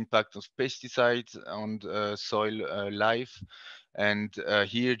on the impact of pesticides on soil life. And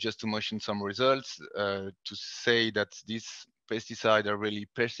here just to mention some results, to say that these pesticides are really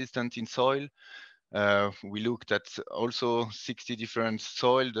persistent in soil. We looked at also 60 different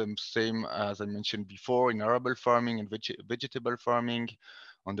soil, the same as I mentioned before in arable farming and vegetable farming,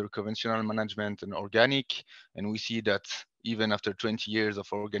 under conventional management and organic. And we see that even after 20 years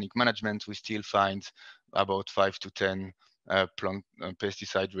of organic management, we still find about 5 to 10 plant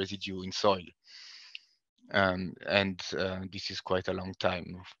pesticide residue in soil. This is quite a long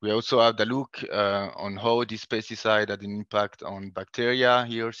time. We also have the look on how this pesticide had an impact on bacteria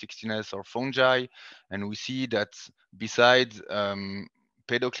here, 16S or fungi, and we see that besides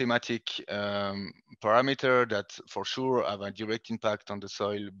pedoclimatic parameter that for sure have a direct impact on the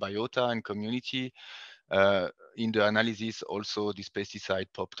soil biota and community, in the analysis also this pesticide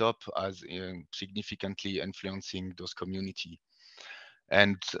popped up as significantly influencing those community.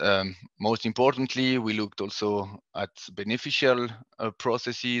 And most importantly, we looked also at beneficial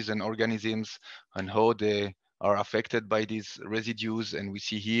processes and organisms and how they are affected by these residues. And we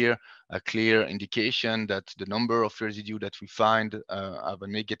see here a clear indication that the number of residue that we find have a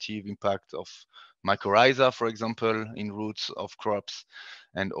negative impact of mycorrhiza, for example, in roots of crops,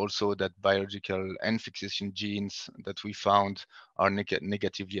 and also that biological and fixation genes that we found are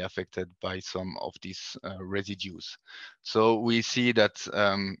negatively affected by some of these residues. So we see that,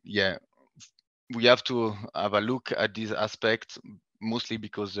 yeah, we have to have a look at these aspects, mostly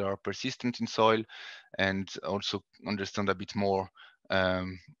because they are persistent in soil, and also understand a bit more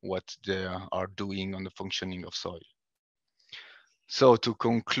what they are doing on the functioning of soil. So to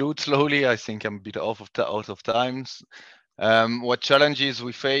conclude slowly, I think I'm a bit out of time. What challenges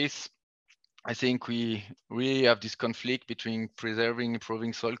we face? I think we really have this conflict between preserving,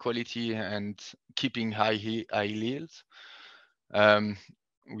 improving soil quality and keeping high yields.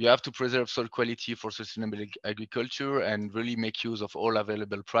 We have to preserve soil quality for sustainable agriculture and really make use of all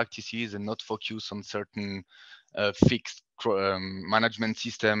available practices and not focus on certain fixed management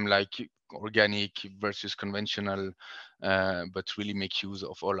system like organic versus conventional, but really make use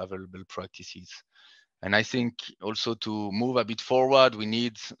of all available practices. And I think also to move a bit forward, we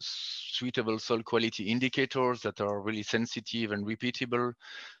need suitable soil quality indicators that are really sensitive and repeatable,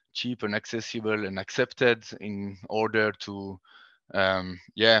 cheap and accessible and accepted in order to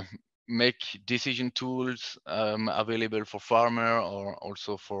make decision tools available for farmer or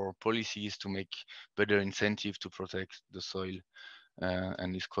also for policies to make better incentive to protect the soil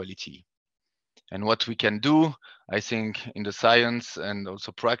and its quality. And what we can do, I think, in the science and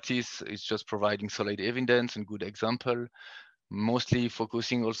also practice is just providing solid evidence and good example, mostly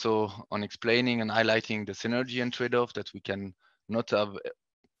focusing also on explaining and highlighting the synergy and trade-off that we can not have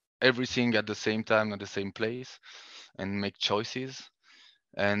everything at the same time at the same place and make choices.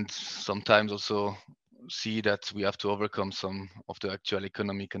 And sometimes also see that we have to overcome some of the actual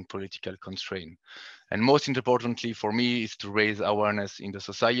economic and political constraint. And most importantly for me is to raise awareness in the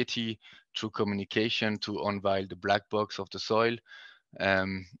society through communication to unveil the black box of the soil.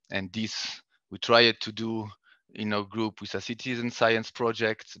 And this we tried to do in our group with a citizen science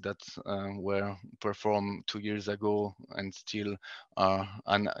project that were performed 2 years ago and still are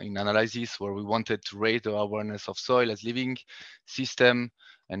in analysis, where we wanted to raise the awareness of soil as living system.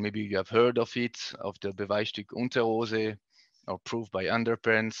 And maybe you have heard of it, of the Beweisstück Unterhose, or Proof by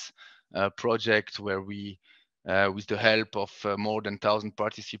Underpants project, where we with the help of more than 1,000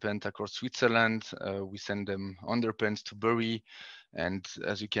 participants across Switzerland, we send them underpants to bury. And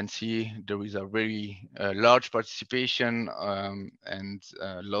as you can see, there is a very large participation and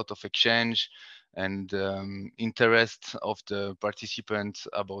a lot of exchange and interest of the participants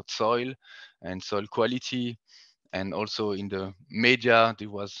about soil and soil quality. And also in the media, there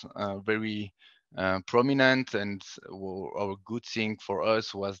was very prominent, and our good thing for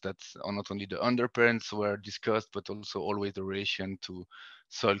us was that not only the underpants were discussed, but also always the relation to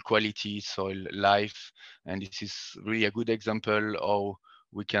soil quality, soil life. And this is really a good example how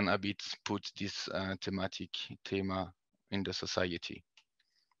we can a bit put this thema in the society.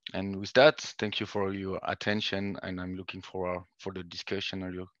 And with that, thank you for your attention, and I'm looking for the discussion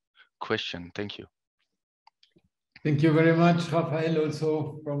or your question. Thank you. Thank you very much, Raphael,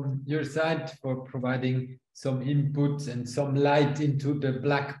 also from your side for providing some input and some light into the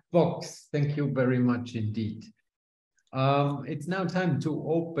black box. Thank you very much indeed. It's now time to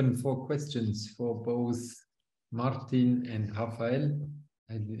open for questions for both Martin and Raphael.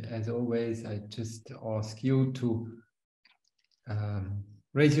 As always, I just ask you to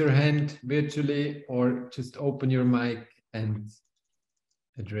raise your hand virtually or just open your mic and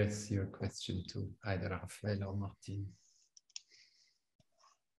address your question to either Raphael or Martin.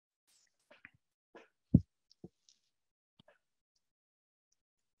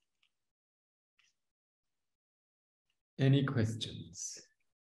 Any questions?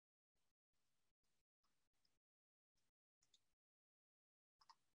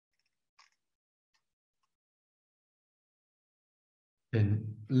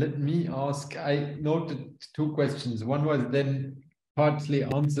 Then let me ask, I noted two questions. One was then partly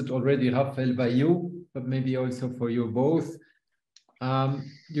answered already, Raphael, by you, but maybe also for you both.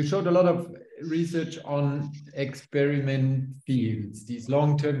 You showed a lot of research on experiment fields, these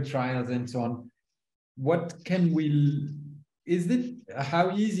long-term trials and so on. What can we,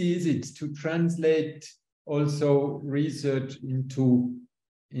 how easy is it to translate also research into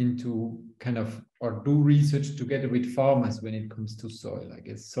kind of, or do research together with farmers when it comes to soil? I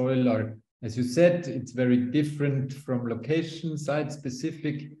guess soil are, as you said, it's very different from location, site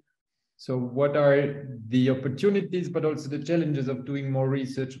specific. So what are the opportunities, but also the challenges of doing more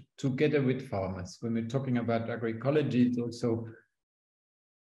research together with farmers? When we're talking about agroecology, it's also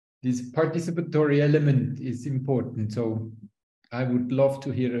this participatory element is important. So I would love to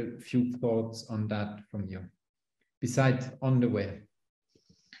hear a few thoughts on that from you, besides on the way.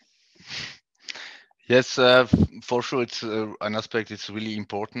 Yes, for sure, it's an aspect. It's really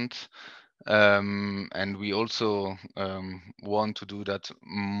important, and we also want to do that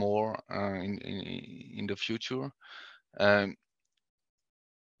more in the future.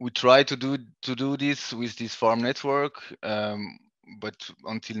 We try to do this with this farm network, but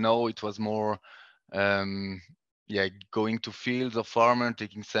until now it was more, going to fields of farmer,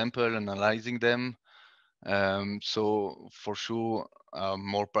 taking sample, analyzing them. So for sure, a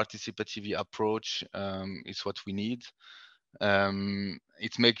more participative approach is what we need.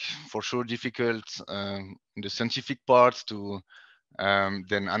 It makes for sure difficult in the scientific part to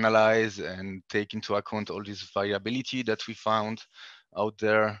then analyze and take into account all this variability that we found out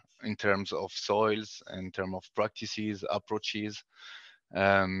there in terms of soils, in terms of practices, approaches.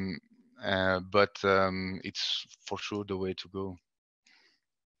 But it's for sure the way to go.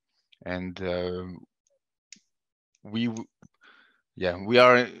 And we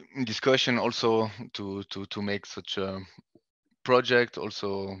are in discussion also to make such a project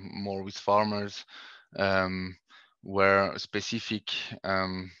also more with farmers, where specific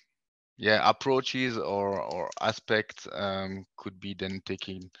approaches or aspects could be then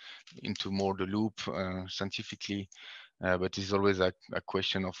taken into more the loop scientifically. But it's always a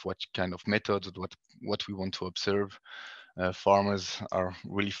question of what kind of methods, what we want to observe. Farmers are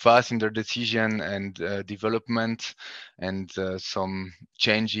really fast in their decision and development, and some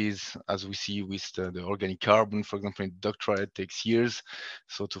changes, as we see with the organic carbon, for example, in doctorate takes years.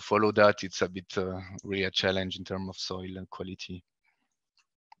 So to follow that, it's a bit really a challenge in terms of soil and quality.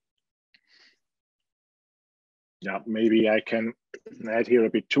 Yeah, maybe I can add here a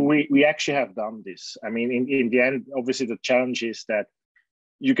bit too. We actually have done this. I mean, in the end, obviously the challenge is that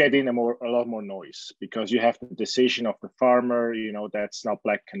you get in a lot more noise because you have the decision of the farmer, you know, that's not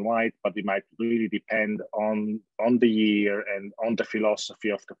black and white, but it might really depend on the year and on the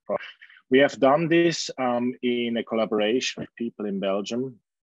philosophy of the product. We have done this in a collaboration with people in Belgium,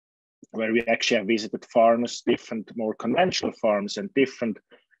 where we actually have visited farmers, different more conventional farms and different,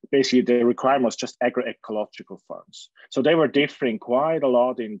 basically the requirement was just agroecological farms. So they were differing quite a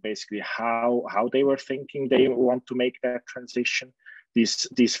lot in basically how they were thinking they want to make that transition.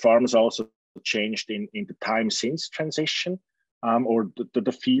 These farms also changed in the time since transition, or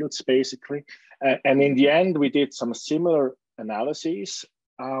the fields basically. And in the end, we did some similar analyses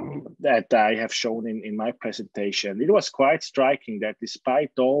that I have shown in my presentation. It was quite striking that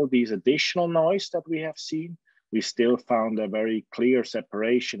despite all these additional noise that we have seen, we still found a very clear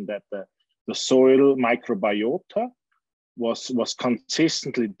separation that the soil microbiota was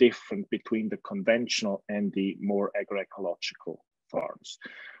consistently different between the conventional and the more agroecological farms.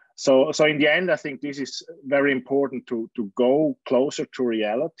 So in the end, I think this is very important to go closer to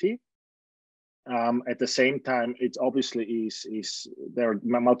reality. At the same time, it obviously is there are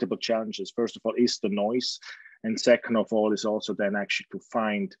multiple challenges. First of all, is the noise, and second of all is also then actually to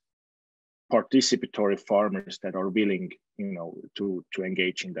find participatory farmers that are willing, you know, to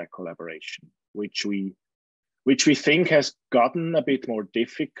engage in that collaboration, which we think has gotten a bit more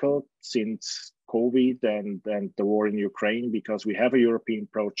difficult since COVID and the war in Ukraine, because we have a European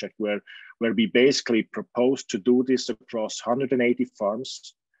project where we basically proposed to do this across 180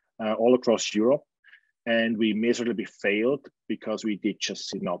 farms all across Europe, and we miserably failed because we did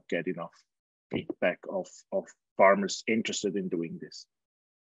just not get enough feedback of farmers interested in doing this.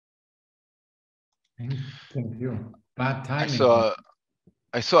 Thank you. Bad timing.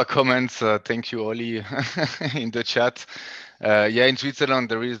 I saw a comment, thank you, Oli, in the chat. In Switzerland,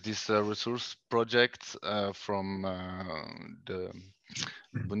 there is this resource project from the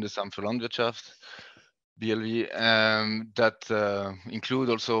Bundesamt für Landwirtschaft, BLV, that include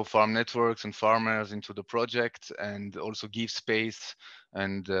also farm networks and farmers into the project, and also give space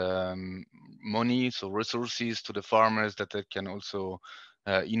and money, so resources to the farmers that they can also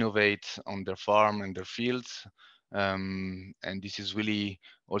innovate on their farm and their fields. And this is really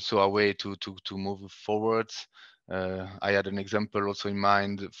also a way to move forward. I had an example also in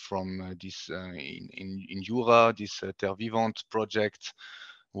mind from this in Jura, this Terre Vivante project,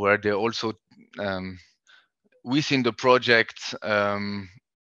 where they also within the project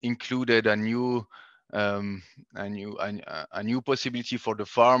included a new possibility for the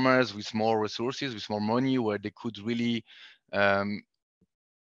farmers with more resources, with more money, where they could really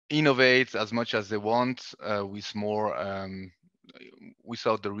innovate as much as they want with more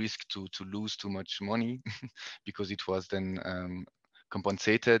without the risk to lose too much money because it was then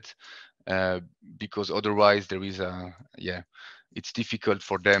compensated, because otherwise there is it's difficult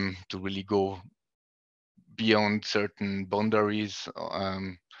for them to really go beyond certain boundaries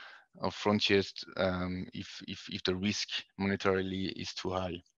of frontiers if the risk monetarily is too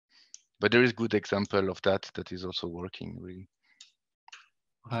high. But there is good example of that is also working really.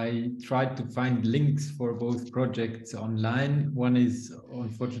 I tried to find links for both projects online. One is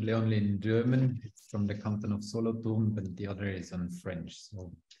unfortunately only in German. It's from the canton of Solothurn, but the other is on French.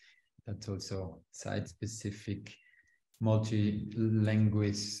 So that's also site-specific,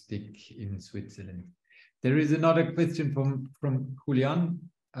 multi-linguistic in Switzerland. There is another question from Julian.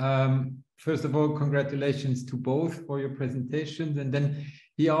 First of all, congratulations to both for your presentations. And then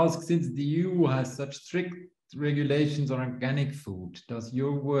he asks, since the EU has such strict regulations on organic food, does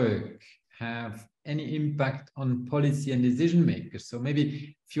your work have any impact on policy and decision makers? So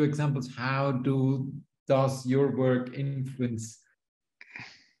maybe a few examples, how does your work influence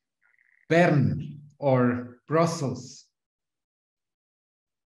Bern or Brussels?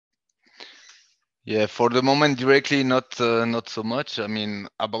 Yeah, for the moment, directly not so much. I mean,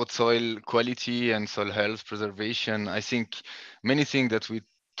 about soil quality and soil health preservation, I think many things that we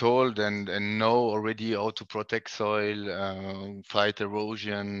told and know already how to protect soil, fight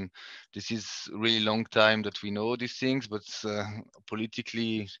erosion. This is really long time that we know these things, but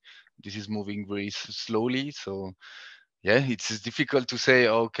politically, this is moving very slowly. So yeah, it's difficult to say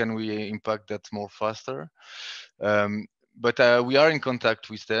how can we impact that more faster. But we are in contact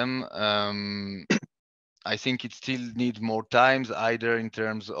with them. I think it still needs more times, either in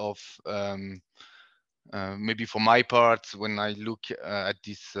terms of maybe for my part, when I look at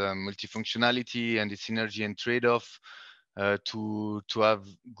this multifunctionality and the synergy and trade-off, to have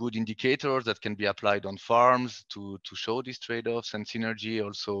good indicators that can be applied on farms to show these trade-offs and synergy,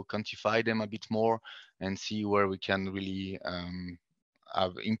 also quantify them a bit more and see where we can really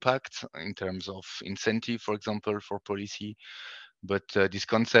have impact in terms of incentive, for example, for policy. But this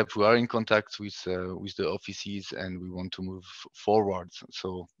concept, we are in contact with the offices and we want to move forward.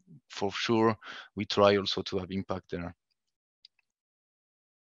 So for sure, we try also to have impact there.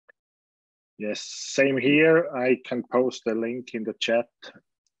 Yes, same here. I can post a link in the chat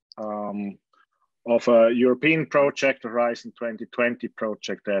of a European project, Horizon 2020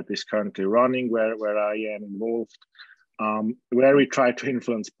 project that is currently running, where I am involved, where we try to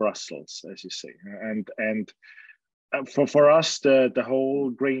influence Brussels, as you say, and for us, the whole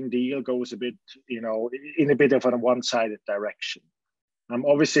Green Deal goes a bit, in a bit of a one-sided direction.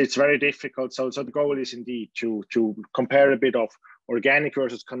 Obviously, it's very difficult. So the goal is indeed to compare a bit of organic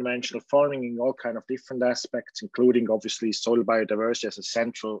versus conventional farming in all kind of different aspects, including obviously soil biodiversity as a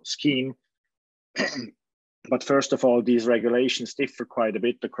central scheme. But first of all, these regulations differ quite a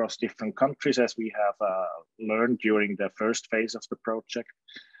bit across different countries, as we have learned during the first phase of the project.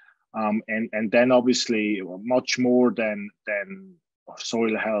 And then obviously much more than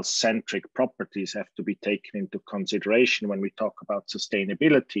soil health centric properties have to be taken into consideration when we talk about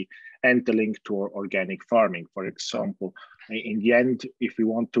sustainability and the link to organic farming. For example, in the end, if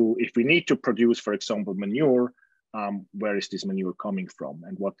we need to produce, for example, manure, where is this manure coming from,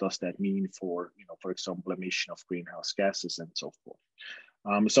 and what does that mean for, for example, emission of greenhouse gases and so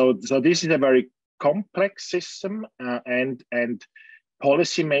forth. So this is a very complex system, and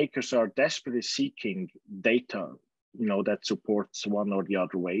policymakers are desperately seeking data, that supports one or the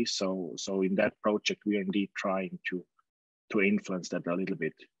other way. So in that project, we are indeed trying to influence that a little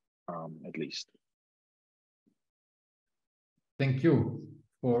bit, at least. Thank you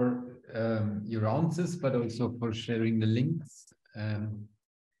for your answers, but also for sharing the links.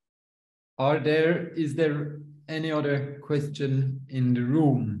 Is there any other question in the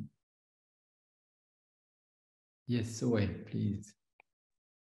room? Yes, Zoe, please.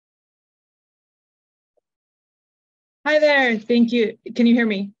 Hi there, thank you. Can you hear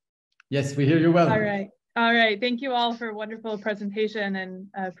me? Yes, we hear you well. All right. Thank you all for a wonderful presentation, and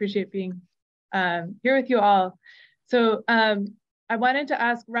I appreciate being here with you all. So I wanted to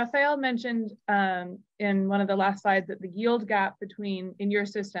ask, Raphael mentioned in one of the last slides that the yield gap in your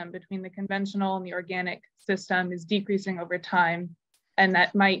system between the conventional and the organic system is decreasing over time. And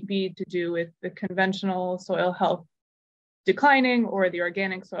that might be to do with the conventional soil health declining or the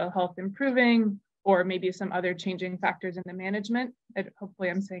organic soil health improving, or maybe some other changing factors in the management. Hopefully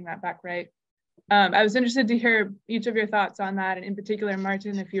I'm saying that back right. I was interested to hear each of your thoughts on that, and in particular,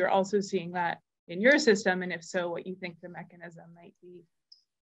 Martin, if you're also seeing that in your system, and if so, what you think the mechanism might be.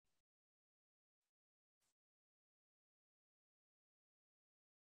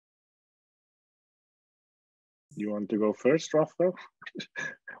 You want to go first, Raphael?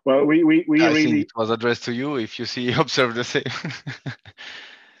 Well, we I really think it was addressed to you if you observe the same.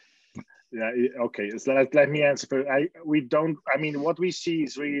 Yeah, okay, so let me answer. What we see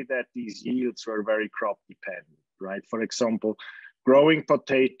is really that these yields were very crop dependent, right? For example, growing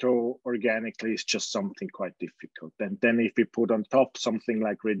potato organically is just something quite difficult. And then if we put on top something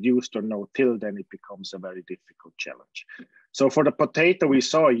like reduced or no-till, then it becomes a very difficult challenge. So for the potato, we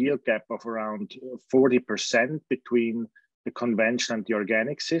saw a yield gap of around 40% between the conventional and the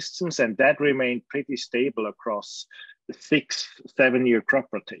organic systems, and that remained pretty stable across the 6-7 year crop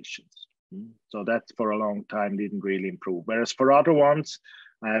rotations. So that for a long time didn't really improve. Whereas for other ones,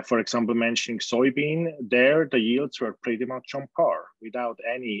 for example, mentioning soybean, there the yields were pretty much on par without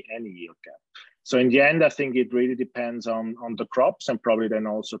any yield gap. So in the end, I think it really depends on the crops, and probably then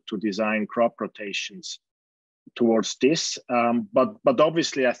also to design crop rotations towards this. But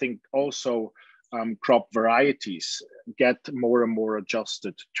obviously, I think also crop varieties get more and more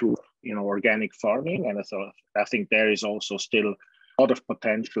adjusted to organic farming, and I think there is also still a lot of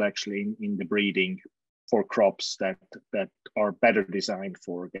potential actually in the breeding for crops that are better designed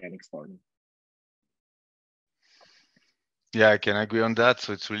for organic farming. Yeah, I can agree on that.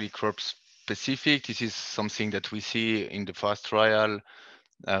 So it's really crop specific. This is something that we see in the fast trial.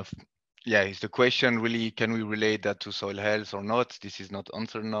 Yeah, is the question really, can we relate that to soil health or not? This is not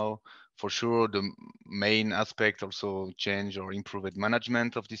answered now. For sure, the main aspect also change or improved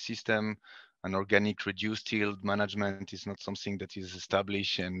management of the system. An organic reduced yield management is not something that is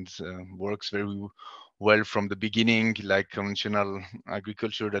established and works very well from the beginning, like conventional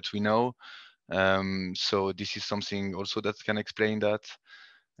agriculture that we know. So this is something also that can explain that.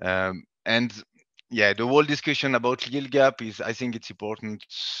 And yeah, the whole discussion about yield gap is, I think it's important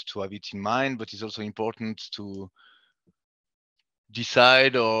to have it in mind, but it's also important to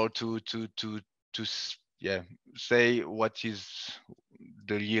decide or to yeah, say what is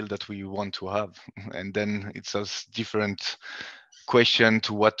the yield that we want to have. And then it's a different question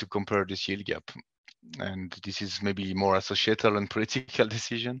to what to compare this yield gap. And this is maybe more a societal and political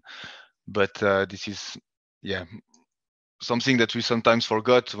decision, but this is, yeah, something that we sometimes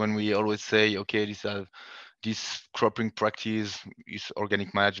forgot when we always say, okay, this cropping practice is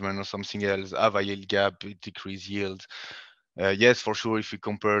organic management or something else, have a yield gap, it decrease yield. Yes, for sure, if we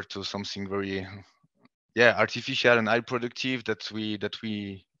compare to something very, yeah, artificial and high productive that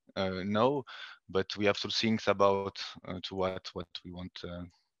we know, but we have to think about to what we want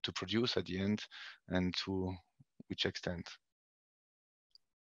to produce at the end and to which extent.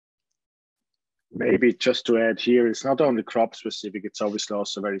 Maybe just to add here, it's not only crop specific, it's obviously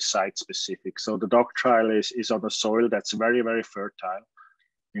also very site specific. So the dog trial is on a soil that's very, very fertile,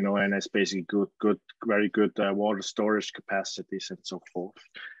 and it's basically very good water storage capacities and so forth.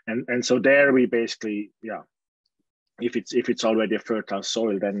 And so there we basically, yeah, if it's already a fertile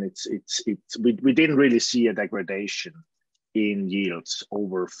soil, then we didn't really see a degradation in yields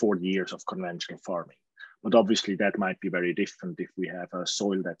over 40 years of conventional farming. But obviously that might be very different if we have a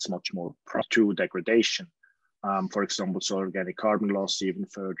soil that's much more prone to degradation. For example, so organic carbon loss, even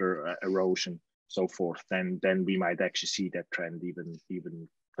further erosion, so forth, then we might actually see that trend even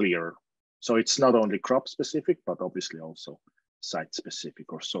clearer. So it's not only crop specific, but obviously also site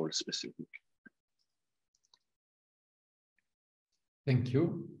specific or soil specific. Thank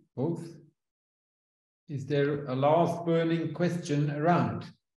you both. Is there a last burning question around?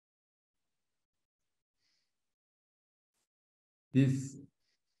 This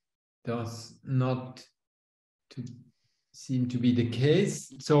does not seem to be the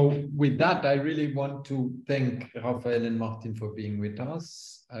case. So with that, I really want to thank Raphael and Martin for being with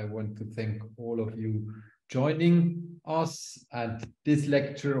us. I want to thank all of you joining us at this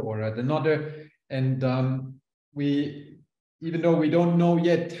lecture or at another. And even though we don't know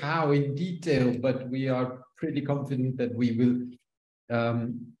yet how in detail, but we are pretty confident that we will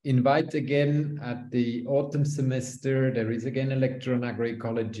invite again at the autumn semester. There is again a lecture on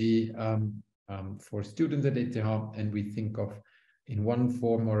agroecology for students at ETH, and we think of in one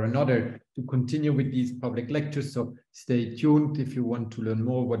form or another to continue with these public lectures. So stay tuned if you want to learn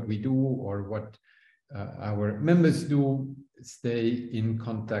more what we do or what our members do. Stay in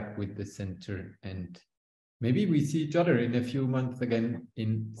contact with the center, and maybe we see each other in a few months again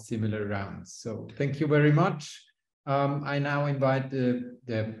in similar rounds. So thank you very much. I now invite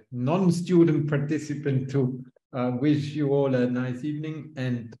the non-student participant to wish you all a nice evening,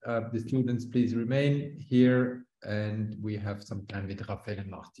 and the students please remain here, and we have some time with Raphael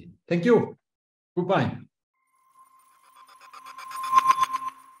and Martin. Thank you. Goodbye.